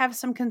have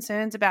some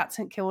concerns about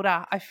St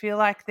Kilda. I feel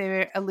like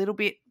they're a little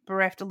bit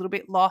bereft, a little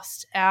bit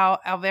lost. Our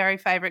very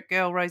favourite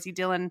girl, Rosie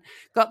Dillon,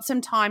 got some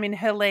time in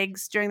her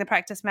legs during the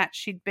practice match.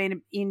 She'd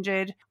been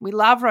injured. We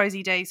love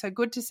Rosie D, so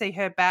good to see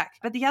her back.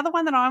 But the other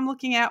one that I'm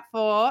looking out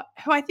for,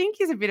 who I think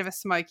is a bit of a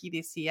smoky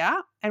this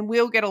year and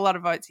will get a lot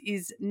of votes,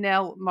 is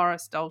Nell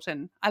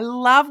Morris-Dalton. I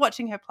love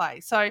watching her play,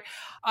 so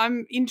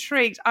I'm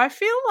intrigued. I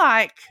feel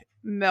like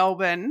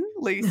Melbourne,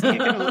 Lucy, you're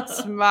going to look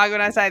smug when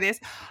I say this.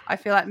 I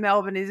feel like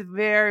Melbourne is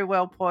very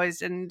well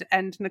poised, and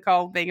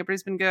Nicole, being a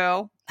Brisbane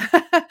girl,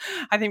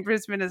 I think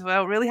Brisbane as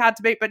well, really hard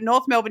to beat. But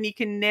North Melbourne, you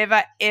can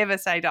never, ever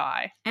say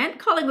die. And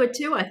Collingwood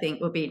too, I think,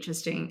 will be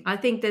interesting. I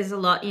think there's a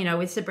lot,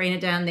 with Sabrina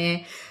down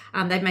there.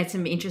 They've made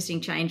some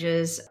interesting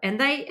changes and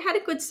they had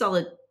a good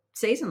solid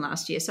season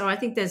last year. So I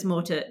think there's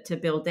more to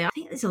build there. I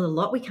think there's a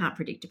lot we can't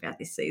predict about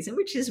this season,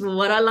 which is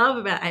what I love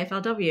about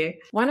AFLW.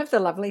 One of the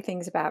lovely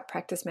things about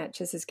practice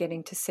matches is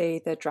getting to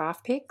see the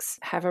draft picks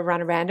have a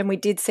run around, and we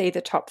did see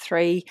the top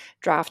 3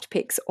 draft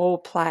picks all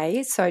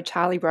play. So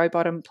Charlie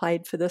Rowbottom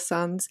played for the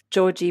Suns,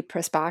 Georgie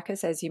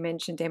Prespakis, as you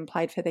mentioned,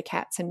 played for the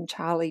Cats, and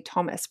Charlie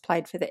Thomas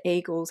played for the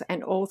Eagles,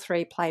 and all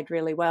 3 played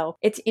really well.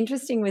 It's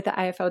interesting with the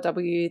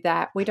AFLW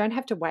that we don't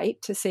have to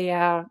wait to see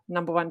our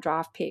number 1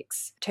 draft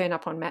picks turn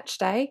up on match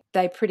day.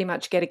 They pretty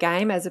much get a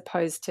game as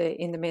opposed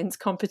to in the men's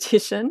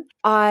competition.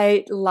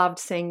 I loved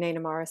seeing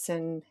Nina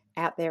Morrison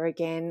out there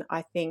again.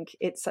 I think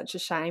it's such a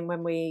shame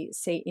when we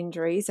see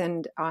injuries,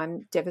 and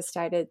I'm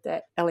devastated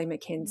that Ellie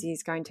McKenzie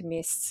is going to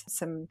miss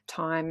some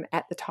time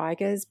at the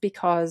Tigers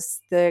because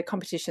the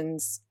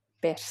competition's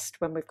best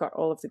when we've got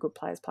all of the good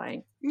players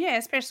playing. Yeah,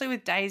 especially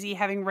with Daisy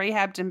having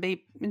rehabbed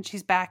and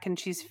she's back and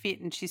she's fit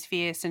and she's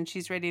fierce and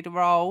she's ready to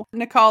roll.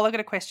 Nicole, I've got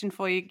a question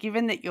for you.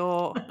 Given that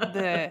you're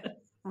the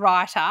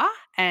writer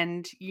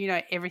and you know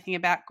everything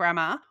about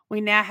grammar, we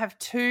now have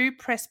 2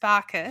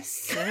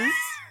 Prespakis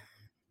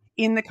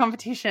in the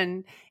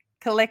competition.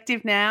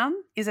 Collective noun,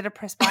 is it a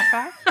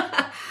Presparko?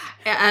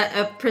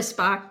 A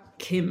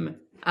Presparkim.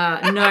 No,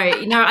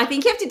 I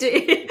think you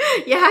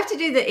have to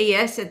do the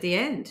ES at the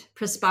end.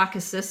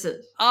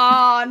 Presparkuses.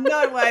 Oh,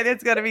 no way.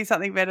 There's got to be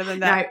something better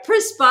than that. No,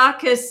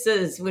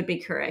 Presparkuses would be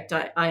correct,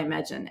 I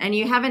imagine. And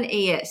you have an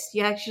ES.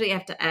 You actually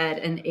have to add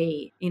an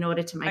E in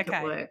order to make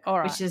it work, all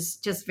right. Which is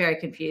just very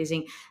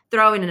confusing.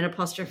 Throw in an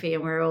apostrophe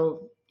and we're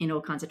all in all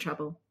kinds of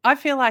trouble. I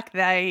feel like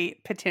they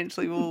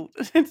potentially will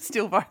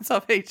steal votes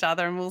off each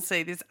other, and we'll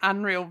see this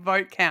unreal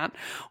vote count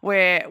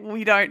where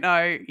we don't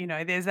know,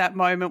 there's that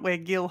moment where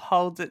Gil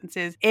holds it and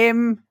says,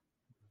 M.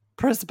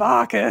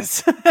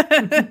 Prespakis.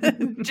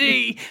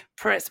 G.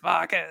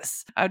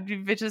 Prespakis. I'd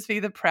just be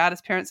the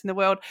proudest parents in the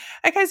world.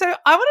 Okay, so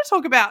I want to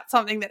talk about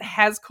something that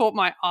has caught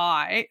my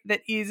eye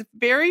that is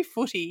very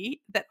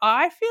footy that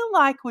I feel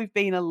like we've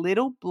been a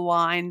little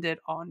blinded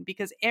on,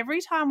 because every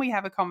time we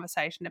have a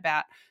conversation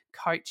about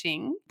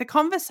coaching, the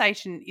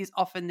conversation is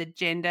often the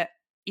gender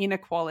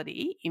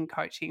inequality in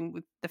coaching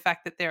with the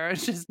fact that there are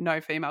just no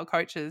female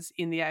coaches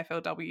in the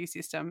AFLW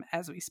system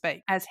as we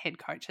speak as head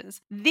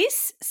coaches.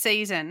 This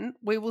season,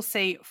 we will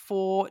see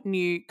 4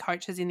 new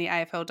coaches in the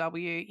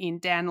AFLW in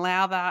Dan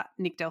Lowther,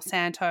 Nick Del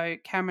Santo,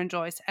 Cameron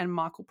Joyce and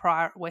Michael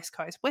Pryor at West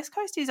Coast. West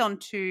Coast is on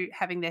to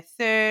having their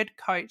 3rd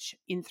coach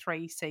in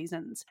 3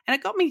 seasons. And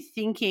it got me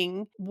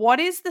thinking, what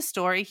is the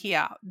story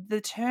here?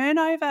 The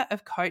turnover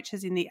of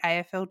coaches in the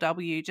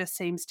AFLW just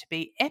seems to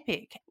be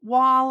epic.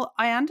 While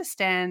I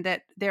understand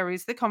that there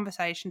is the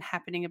conversation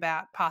happening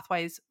about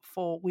pathways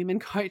for women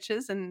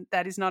coaches, and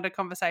that is not a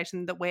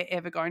conversation that we're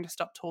ever going to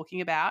stop talking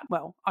about,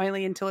 well,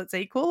 only until it's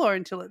equal or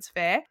until it's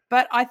fair.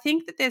 But I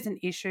think that there's an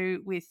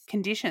issue with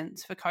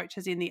conditions for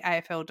coaches in the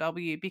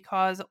AFLW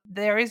because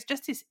there is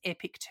just this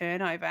epic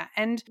turnover.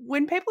 And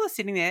when people are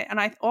sitting there, and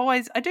I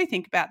do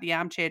think about the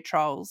armchair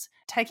trolls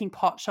taking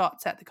pot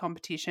shots at the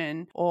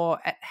competition or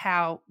at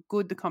how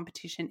good the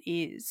competition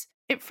is,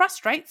 it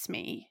frustrates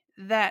me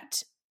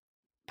that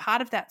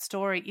part of that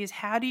story is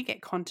how do you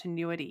get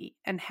continuity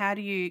and how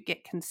do you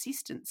get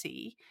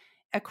consistency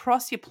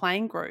across your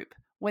playing group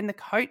when the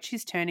coach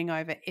is turning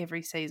over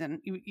every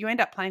season? You end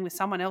up playing with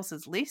someone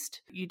else's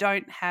list. You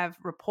don't have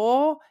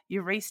rapport.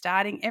 You're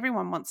restarting.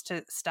 Everyone wants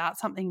to start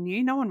something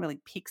new. No one really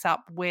picks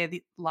up where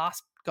the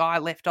last guy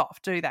left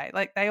off, do they?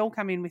 Like, they all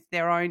come in with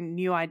their own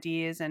new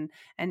ideas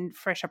and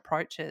fresh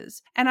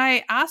approaches. And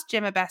I asked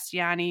Gemma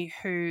Bastiani,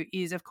 who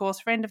is, of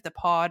course, friend of the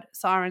pod,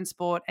 Siren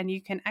Sport, and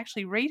you can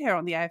actually read her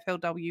on the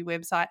AFLW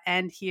website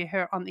and hear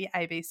her on the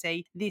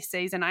ABC this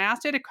season. I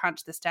asked her to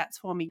crunch the stats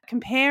for me,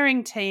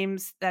 comparing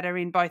teams that are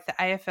in both the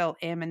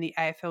AFLM and the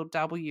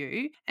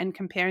AFLW and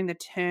comparing the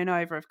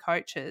turnover of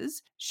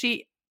coaches.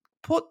 She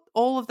put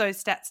all of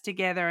those stats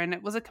together and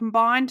it was a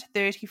combined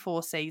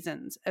 34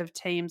 seasons of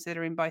teams that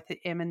are in both the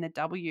M and the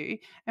W.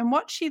 And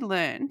what she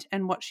learned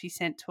and what she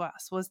sent to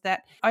us was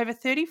that over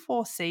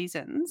 34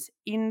 seasons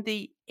in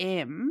the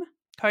M,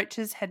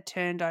 coaches had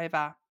turned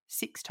over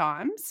 6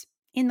 times.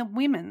 In the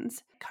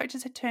women's,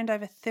 coaches had turned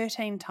over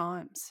 13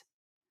 times.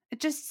 It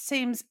just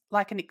seems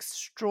like an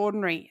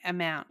extraordinary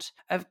amount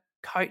of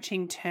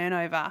coaching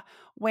turnover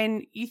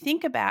when you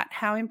think about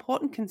how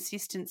important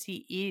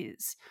consistency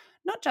is,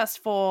 not just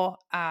for,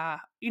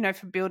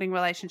 for building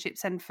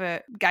relationships and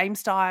for game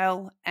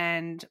style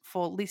and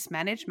for list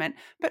management,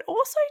 but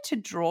also to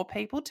draw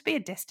people to be a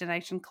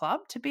destination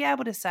club, to be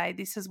able to say,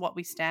 this is what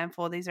we stand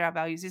for, these are our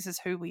values, this is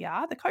who we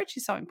are. The coach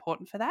is so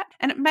important for that.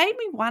 And it made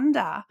me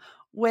wonder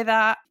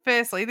whether,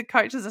 firstly, the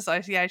Coaches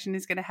Association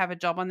is going to have a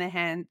job on their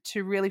hand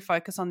to really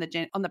focus on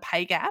the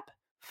pay gap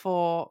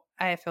for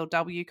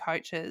AFLW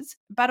coaches,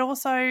 but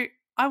also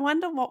I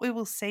wonder what we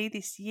will see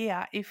this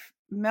year if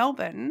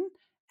Melbourne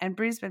and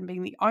Brisbane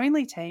being the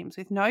only teams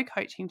with no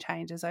coaching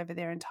changes over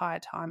their entire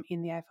time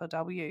in the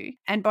AFLW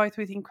and both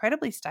with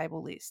incredibly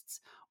stable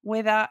lists,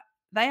 whether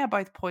they are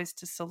both poised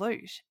to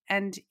salute.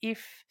 And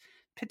if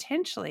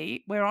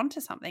potentially we're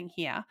onto something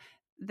here,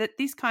 that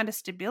this kind of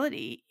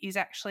stability is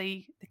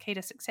actually the key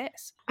to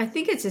success. I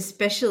think it's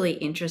especially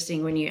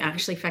interesting when you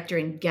actually factor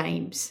in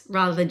games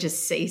rather than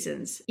just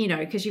seasons,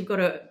 because you've got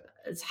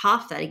it's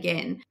half that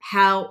again,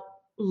 how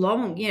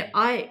long,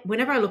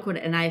 whenever I look at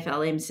an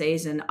AFLM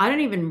season, I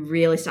don't even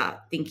really start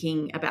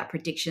thinking about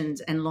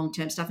predictions and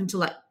long-term stuff until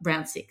like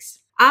round 6.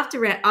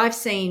 After I've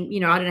seen,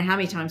 I don't know how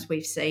many times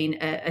we've seen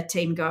a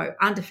team go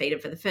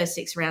undefeated for the first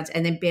 6 rounds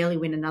and then barely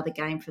win another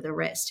game for the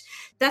rest.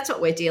 That's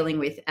what we're dealing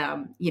with,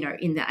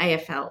 in the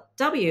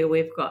AFLW.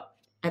 We've got,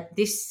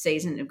 this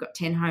season, we've got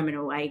 10 home and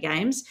away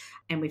games,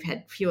 and we've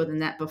had fewer than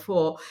that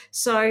before.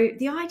 So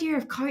the idea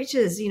of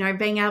coaches,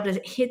 being able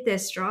to hit their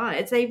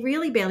strides, they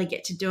really barely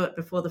get to do it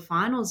before the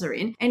finals are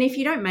in. And if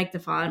you don't make the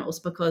finals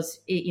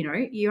because, it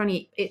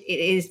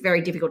is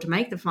very difficult to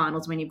make the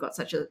finals when you've got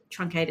such a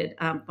truncated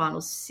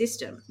finals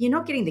system, you're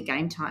not getting the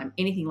game time,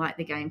 anything like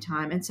the game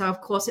time. And so,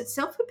 of course,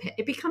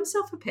 it becomes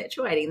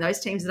self-perpetuating. Those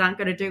teams that aren't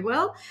going to do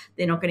well,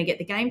 they're not going to get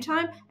the game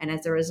time. And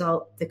as a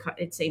result,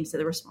 it seems that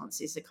the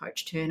response is the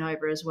coach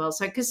turnover as well.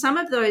 So because some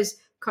of those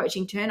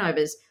coaching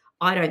turnovers,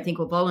 I don't think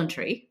were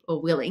voluntary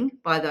or willing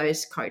by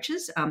those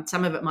coaches.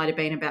 Some of it might have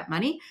been about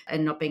money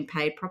and not being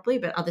paid properly,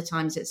 but other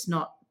times it's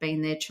not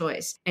been their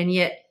choice. And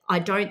yet I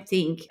don't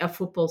think a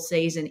football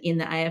season in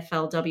the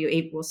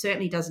AFLW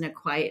certainly doesn't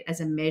equate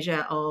as a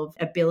measure of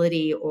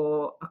ability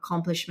or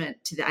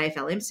accomplishment to the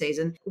AFLM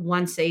season.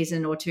 1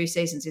 season or 2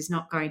 seasons is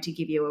not going to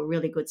give you a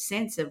really good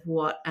sense of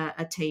what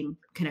a team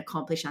can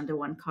accomplish under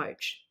one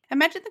coach.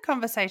 Imagine the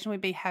conversation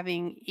we'd be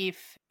having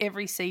if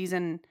every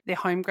season their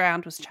home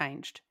ground was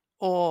changed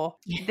or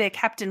their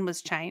captain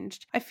was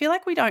changed. I feel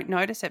like we don't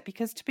notice it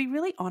because, to be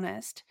really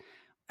honest,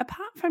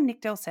 apart from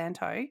Nick Del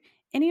Santo,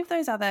 any of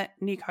those other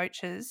new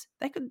coaches,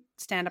 they could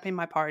stand up in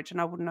my porridge and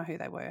I wouldn't know who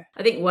they were.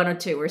 I think 1 or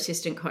 2 were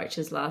assistant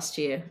coaches last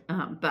year.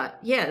 But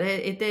yeah,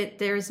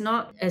 there is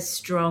not a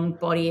strong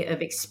body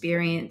of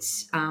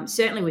experience,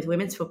 certainly with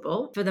women's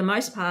football. For the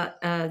most part,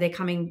 they're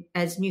coming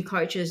as new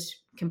coaches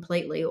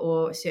completely,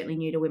 or certainly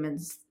new to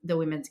women's the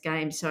women's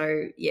game.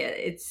 So yeah,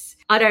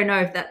 I don't know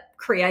if that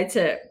creates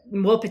a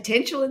more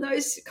potential in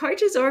those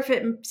coaches or if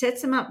it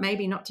sets them up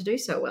maybe not to do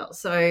so well.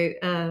 So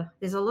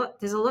there's a lot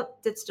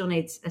that still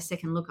needs a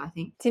second look, I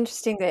think. It's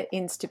interesting that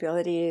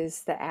instability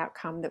is the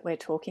outcome that we're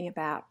talking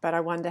about, but I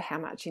wonder how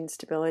much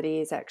instability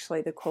is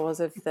actually the cause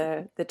of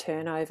the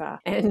turnover.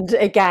 And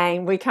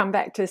again, we come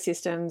back to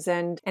systems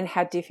and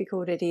how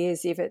difficult it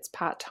is if it's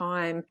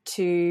part-time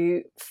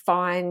to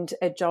find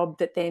a job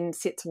that then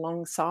sits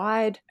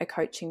alongside a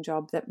coaching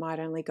job that might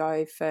only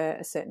go for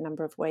a certain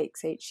number of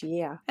weeks each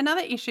year.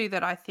 Another issue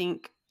that I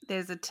think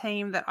there's a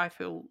team that I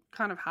feel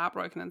kind of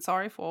heartbroken and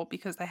sorry for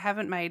because they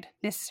haven't made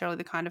necessarily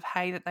the kind of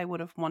hay that they would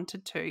have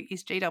wanted to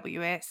is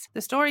GWS.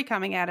 The story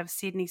coming out of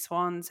Sydney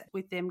Swans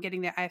with them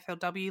getting their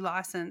AFLW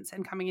licence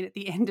and coming in at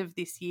the end of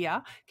this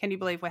year. Can you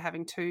believe we're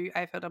having 2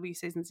 AFLW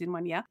seasons in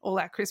 1 year? All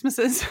at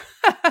Christmases.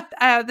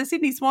 The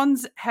Sydney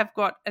Swans have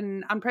got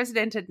an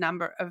unprecedented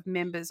number of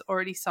members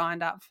already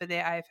signed up for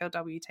their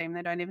AFLW team.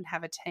 They don't even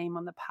have a team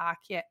on the park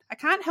yet. I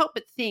can't help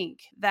but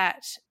think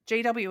that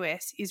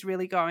GWS is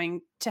really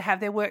going to have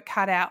their work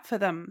cut out for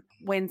them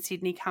when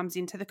Sydney comes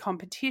into the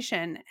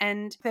competition.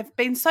 And they've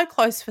been so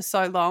close for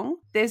so long.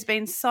 There's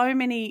been so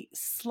many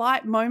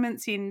slight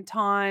moments in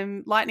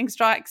time, lightning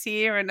strikes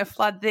here and a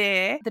flood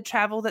there, the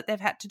travel that they've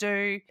had to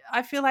do.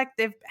 I feel like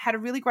they've had a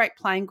really great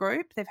playing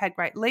group. They've had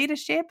great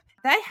leadership.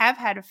 They have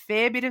had a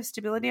fair bit of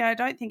stability. I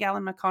don't think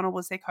Alan McConnell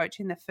was their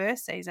coach in the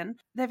first season.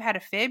 They've had a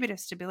fair bit of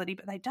stability,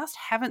 but they just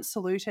haven't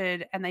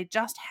saluted and they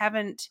just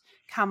haven't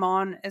come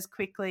on as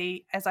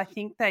quickly as I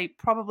think they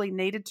probably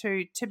needed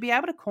to be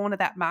able to corner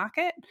that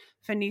market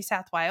for New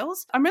South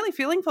Wales. I'm really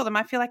feeling for them.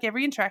 I feel like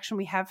every interaction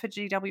we have for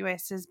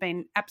GWS has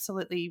been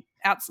absolutely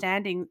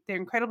outstanding. They're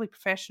incredibly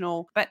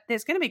professional, but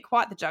there's going to be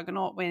quite the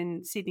juggernaut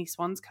when Sydney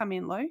Swans come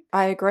in, Lou.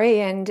 I agree.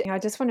 And I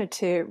just wanted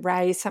to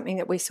raise something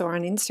that we saw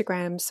on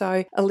Instagram.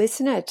 So a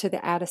listener to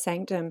the Outer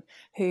Sanctum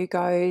who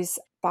goes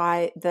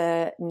by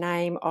the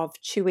name of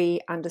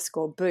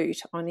Chewy_boot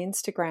on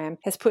Instagram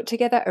has put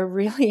together a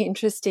really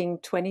interesting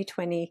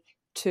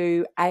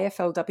 2022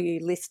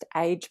 AFLW list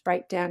age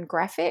breakdown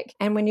graphic.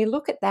 And when you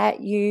look at that,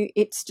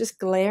 it's just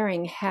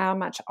glaring how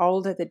much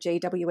older the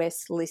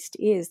GWS list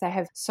is. They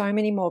have so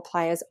many more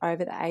players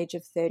over the age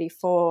of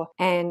 34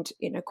 and,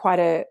 quite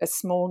a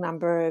small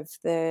number of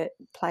the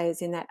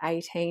players in that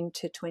 18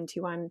 to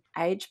 21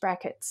 age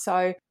bracket.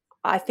 So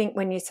I think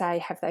when you say,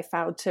 have they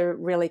failed to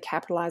really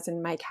capitalise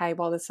and make hay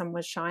while the sun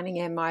was shining,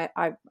 Em,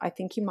 I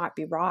think you might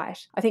be right.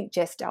 I think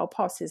Jess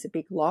Delpos is a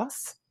big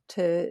loss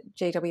to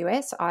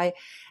GWS. I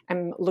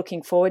am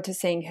looking forward to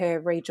seeing her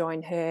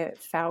rejoin her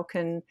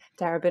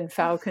Darebin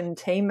Falcon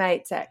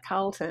teammates at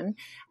Carlton,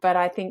 but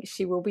I think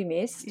she will be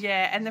missed.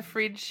 Yeah, and the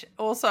fridge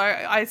also,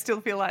 I still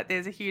feel like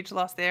there's a huge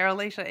loss there.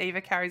 Alicia Eva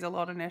carries a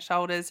lot on her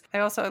shoulders. They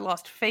also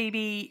lost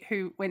Phoebe,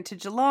 who went to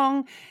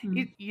Geelong.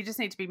 You just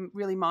need to be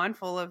really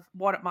mindful of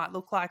what it might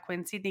look like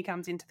when Sydney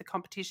comes into the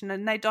competition.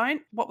 And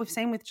what we've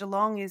seen with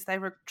Geelong is they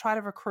try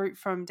to recruit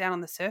from down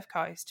on the Surf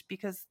Coast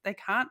because they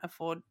can't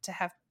afford to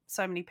have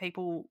so many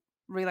people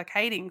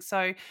relocating.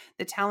 So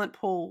the talent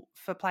pool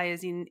for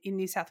players in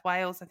New South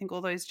Wales, I think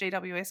all those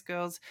GWS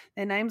girls,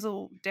 their names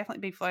will definitely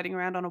be floating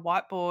around on a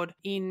whiteboard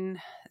in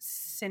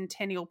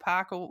Centennial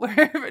Park or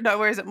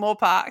where is it? Moore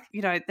Park.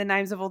 The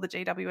names of all the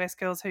GWS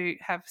girls who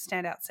have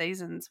standout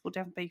seasons will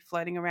definitely be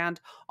floating around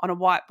on a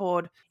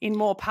whiteboard in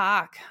Moore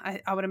Park,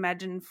 I would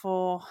imagine,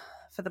 for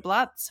the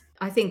Bloods.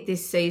 I think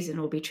this season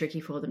will be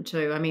tricky for them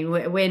too. I mean,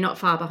 we're not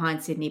far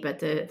behind Sydney, but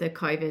the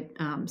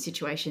COVID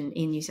situation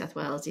in New South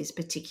Wales is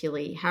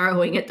particularly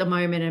harrowing at the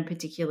moment and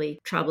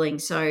particularly troubling.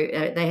 So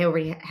they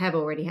have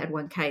already had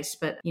one case,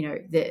 but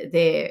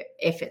their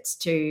efforts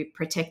to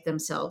protect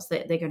themselves,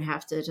 they're going to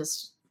have to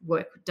just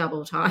work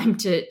double time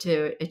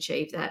to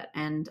achieve that.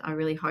 And I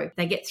really hope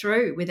they get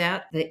through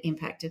without the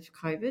impact of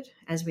COVID,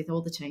 as with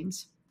all the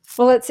teams.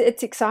 Well, it's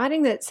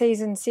exciting that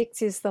season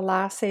 6 is the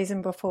last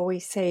season before we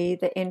see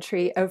the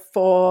entry of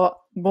 4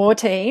 more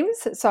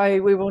teams.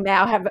 So we will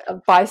now have,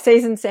 by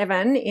season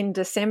 7 in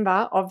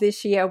December of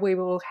this year, we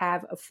will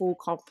have a full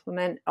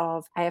complement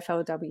of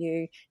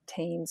AFLW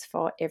teams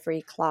for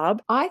every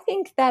club. I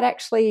think that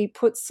actually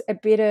puts a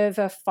bit of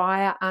a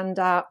fire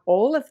under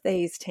all of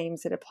these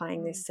teams that are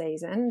playing this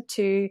season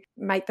to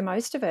make the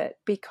most of it,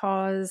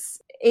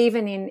 because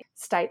even in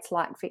states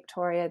like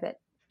Victoria that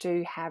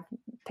do have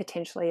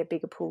potentially a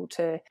bigger pool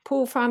to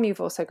pull from,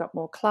 you've also got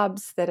more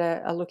clubs that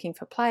are looking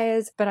for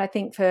players. But I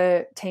think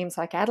for teams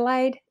like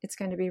Adelaide, it's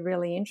going to be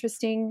really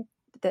interesting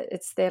that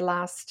it's their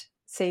last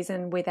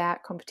season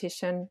without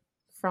competition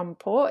from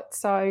Port.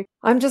 So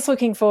I'm just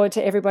looking forward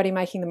to everybody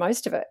making the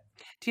most of it.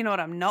 Do you know what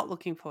I'm not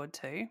looking forward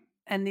to?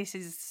 And this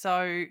is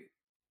so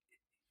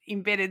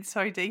embedded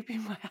so deep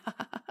in my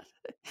heart,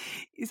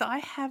 is I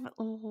have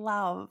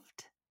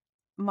loved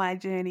my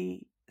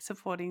journey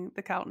supporting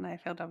the Carlton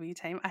AFLW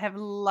team. I have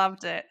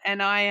loved it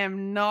and I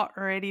am not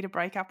ready to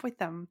break up with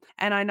them.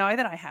 And I know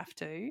that I have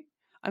to.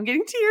 I'm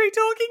getting teary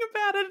talking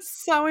about it.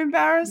 It's so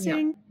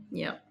embarrassing.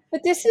 Yeah.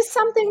 But this is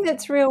something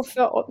that's real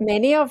for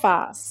many of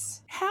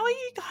us. How are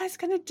you guys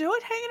going to do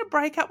it? How are you going to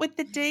break up with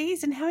the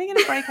Ds and how are you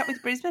going to break up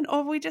with Brisbane? Or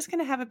are we just going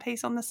to have a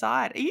piece on the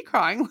side? Are you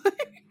crying?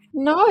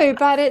 No,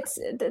 but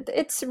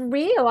it's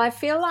real. I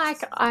feel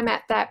like I'm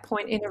at that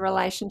point in a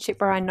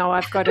relationship where I know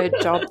I've got a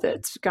job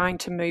that's going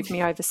to move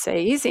me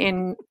overseas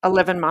in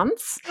 11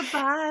 months.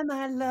 Goodbye,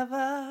 my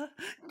lover.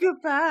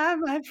 Goodbye,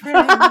 my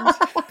friend.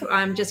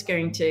 I'm just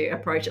going to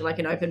approach it like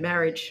an open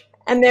marriage.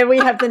 And there we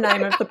have the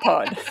name of the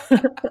pod.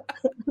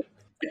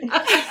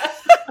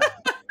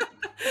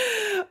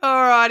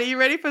 All right, are you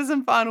ready for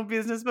some final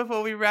business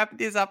before we wrap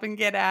this up and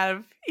get out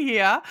of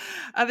here?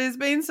 There's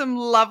been some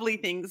lovely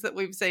things that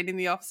we've seen in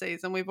the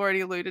off-season. We've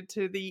already alluded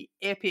to the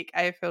epic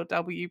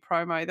AFLW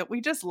promo that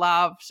we just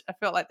loved. I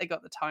felt like they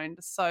got the tone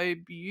so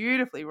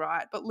beautifully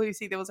right. But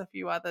Lucy, there was a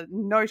few other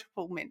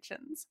notable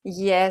mentions.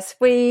 Yes,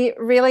 we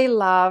really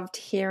loved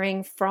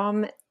hearing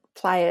from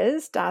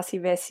players, Darcy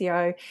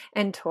Vescio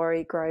and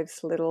Tori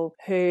Groves-Little,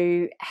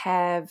 who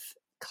have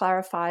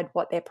clarified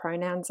what their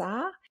pronouns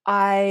are.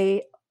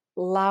 I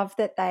love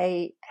that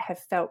they have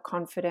felt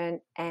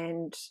confident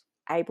and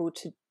able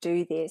to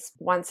do this.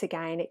 Once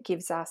again, it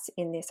gives us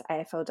in this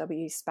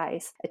AFLW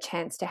space a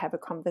chance to have a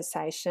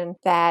conversation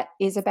that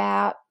is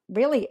about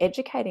really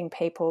educating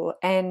people.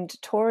 And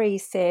Tori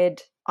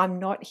said, I'm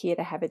not here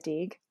to have a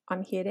dig.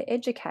 I'm here to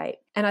educate.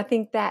 And I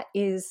think that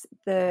is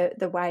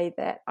the way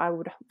that I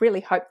would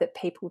really hope that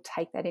people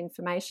take that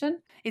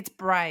information. It's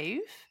brave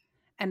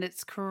and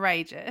it's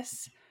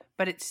courageous,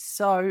 but it's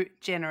so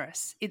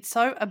generous. It's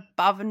so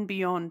above and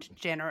beyond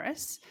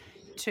generous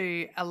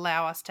to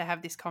allow us to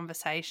have this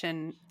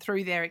conversation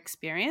through their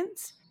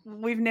experience.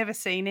 We've never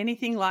seen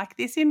anything like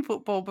this in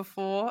football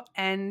before,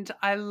 and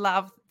I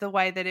love the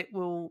way that it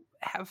will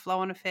have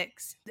flow-on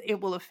effects.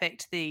 It will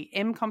affect the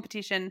M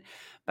competition,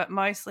 but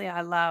mostly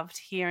I loved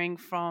hearing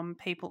from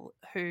people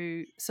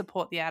who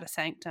support the Outer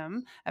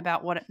Sanctum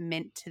about what it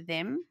meant to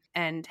them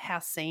and how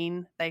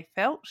seen they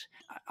felt.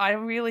 I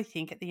really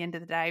think at the end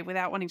of the day,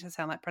 without wanting to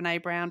sound like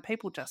Brené Brown,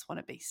 people just want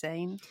to be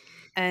seen.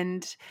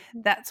 And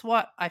that's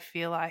what I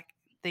feel like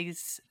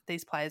these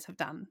players have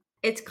done.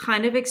 It's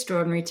kind of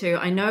extraordinary too.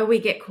 I know we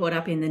get caught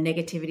up in the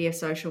negativity of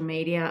social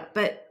media,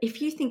 but if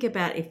you think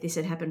about if this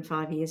had happened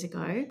 5 years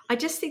ago, I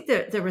just think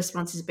that the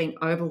response has been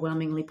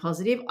overwhelmingly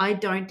positive. I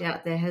don't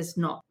doubt there has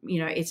not,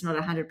 it's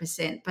not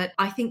 100%, but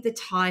I think the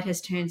tide has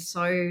turned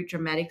so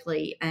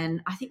dramatically.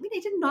 And I think we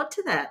need to nod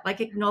to that,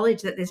 like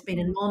acknowledge that there's been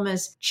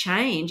enormous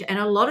change. And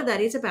a lot of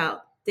that is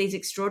about these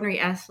extraordinary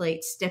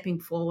athletes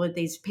stepping forward,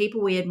 these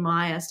people we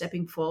admire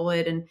stepping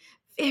forward and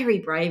very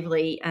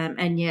bravely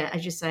and yeah,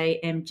 as you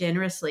say,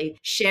 generously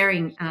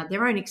sharing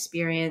their own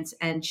experience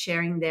and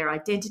sharing their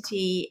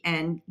identity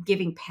and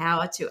giving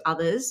power to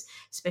others,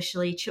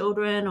 especially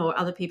children or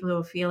other people who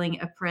are feeling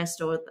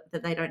oppressed or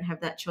that they don't have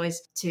that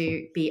choice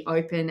to be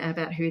open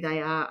about who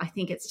they are. I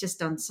think it's just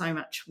done so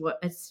much.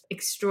 It's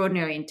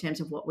extraordinary in terms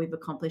of what we've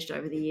accomplished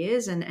over the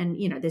years, and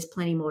there's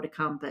plenty more to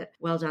come, but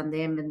well done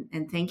them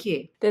and thank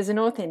you. There's an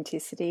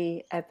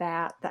authenticity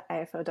about the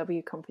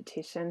AFLW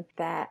competition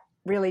that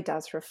really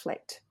does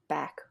reflect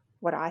back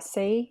what I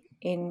see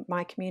in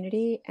my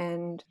community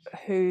and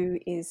who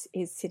is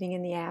sitting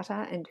in the outer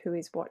and who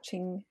is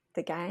watching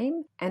the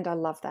game. And I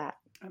love that.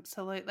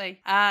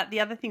 Absolutely.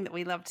 The other thing that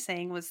we loved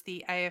seeing was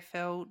the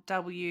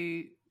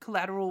AFLW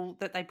collateral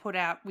that they put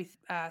out with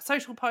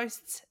social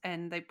posts,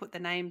 and they put the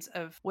names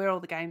of where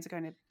all the games are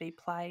going to be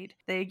played.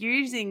 They're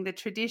using the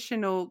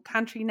traditional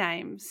country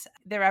names,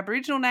 their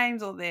Aboriginal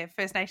names or their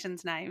First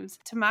Nations names,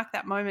 to mark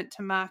that moment,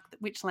 to mark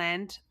which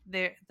land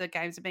the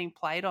games are being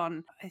played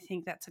on. I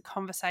think that's a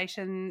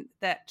conversation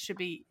that should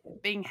be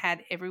being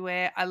had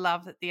everywhere. I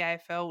love that the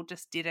AFL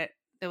just did it.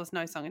 There was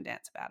no song and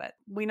dance about it.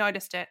 We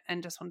noticed it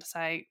and just want to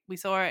say we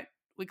saw it,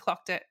 we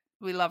clocked it,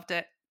 we loved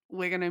it.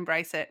 We're going to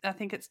embrace it. I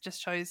think it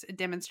just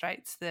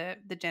demonstrates the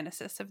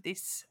genesis of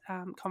this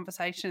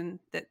conversation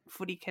that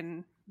footy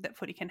can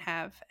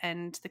have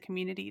and the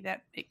community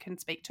that it can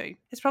speak to.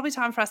 It's probably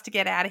time for us to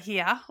get out of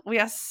here. We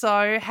are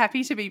so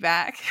happy to be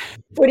back.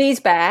 Footy's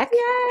back.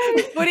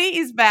 Yay! Footy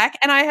is back.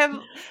 And have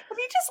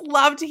you just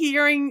loved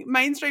hearing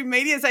mainstream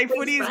media say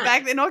footy is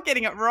back? They're not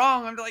getting it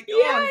wrong. I'm like,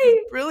 oh, this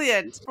is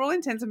brilliant. For all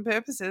intents and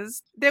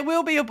purposes, there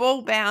will be a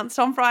ball bounced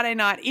on Friday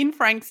night in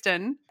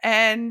Frankston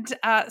and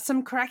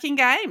some cracking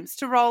games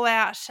to roll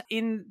out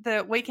in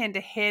the weekend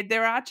ahead.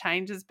 There are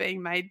changes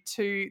being made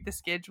to the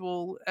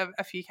schedule.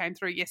 A few came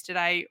through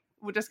yesterday.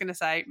 We're just going to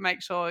say,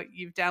 make sure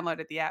you've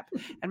downloaded the app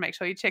and make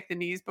sure you check the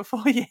news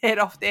before you head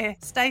off there.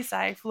 Stay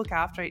safe, look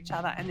after each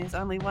other, and there's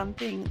only one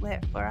thing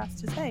left for us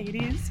to say. It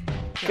is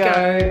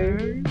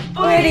Go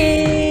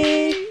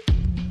Footy!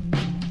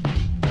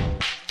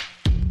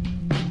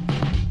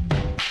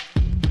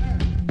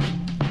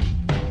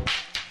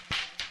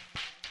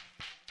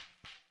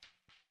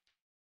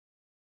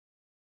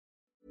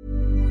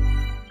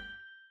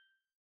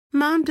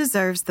 Mom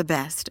deserves the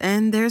best,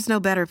 and there's no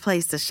better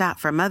place to shop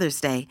for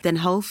Mother's Day than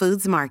Whole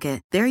Foods Market.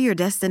 They're your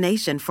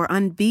destination for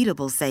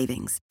unbeatable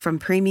savings, from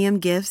premium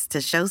gifts to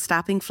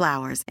show-stopping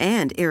flowers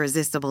and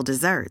irresistible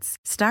desserts.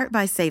 Start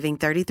by saving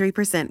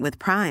 33% with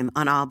Prime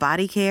on all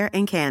body care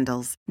and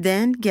candles.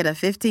 Then get a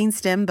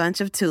 15-stem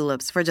bunch of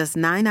tulips for just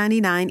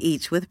 $9.99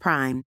 each with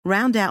Prime.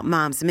 Round out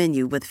Mom's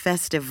menu with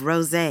festive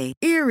rosé,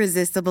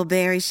 irresistible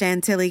berry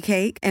chantilly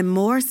cake, and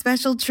more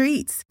special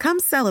treats. Come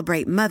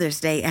celebrate Mother's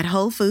Day at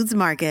Whole Foods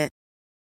Market.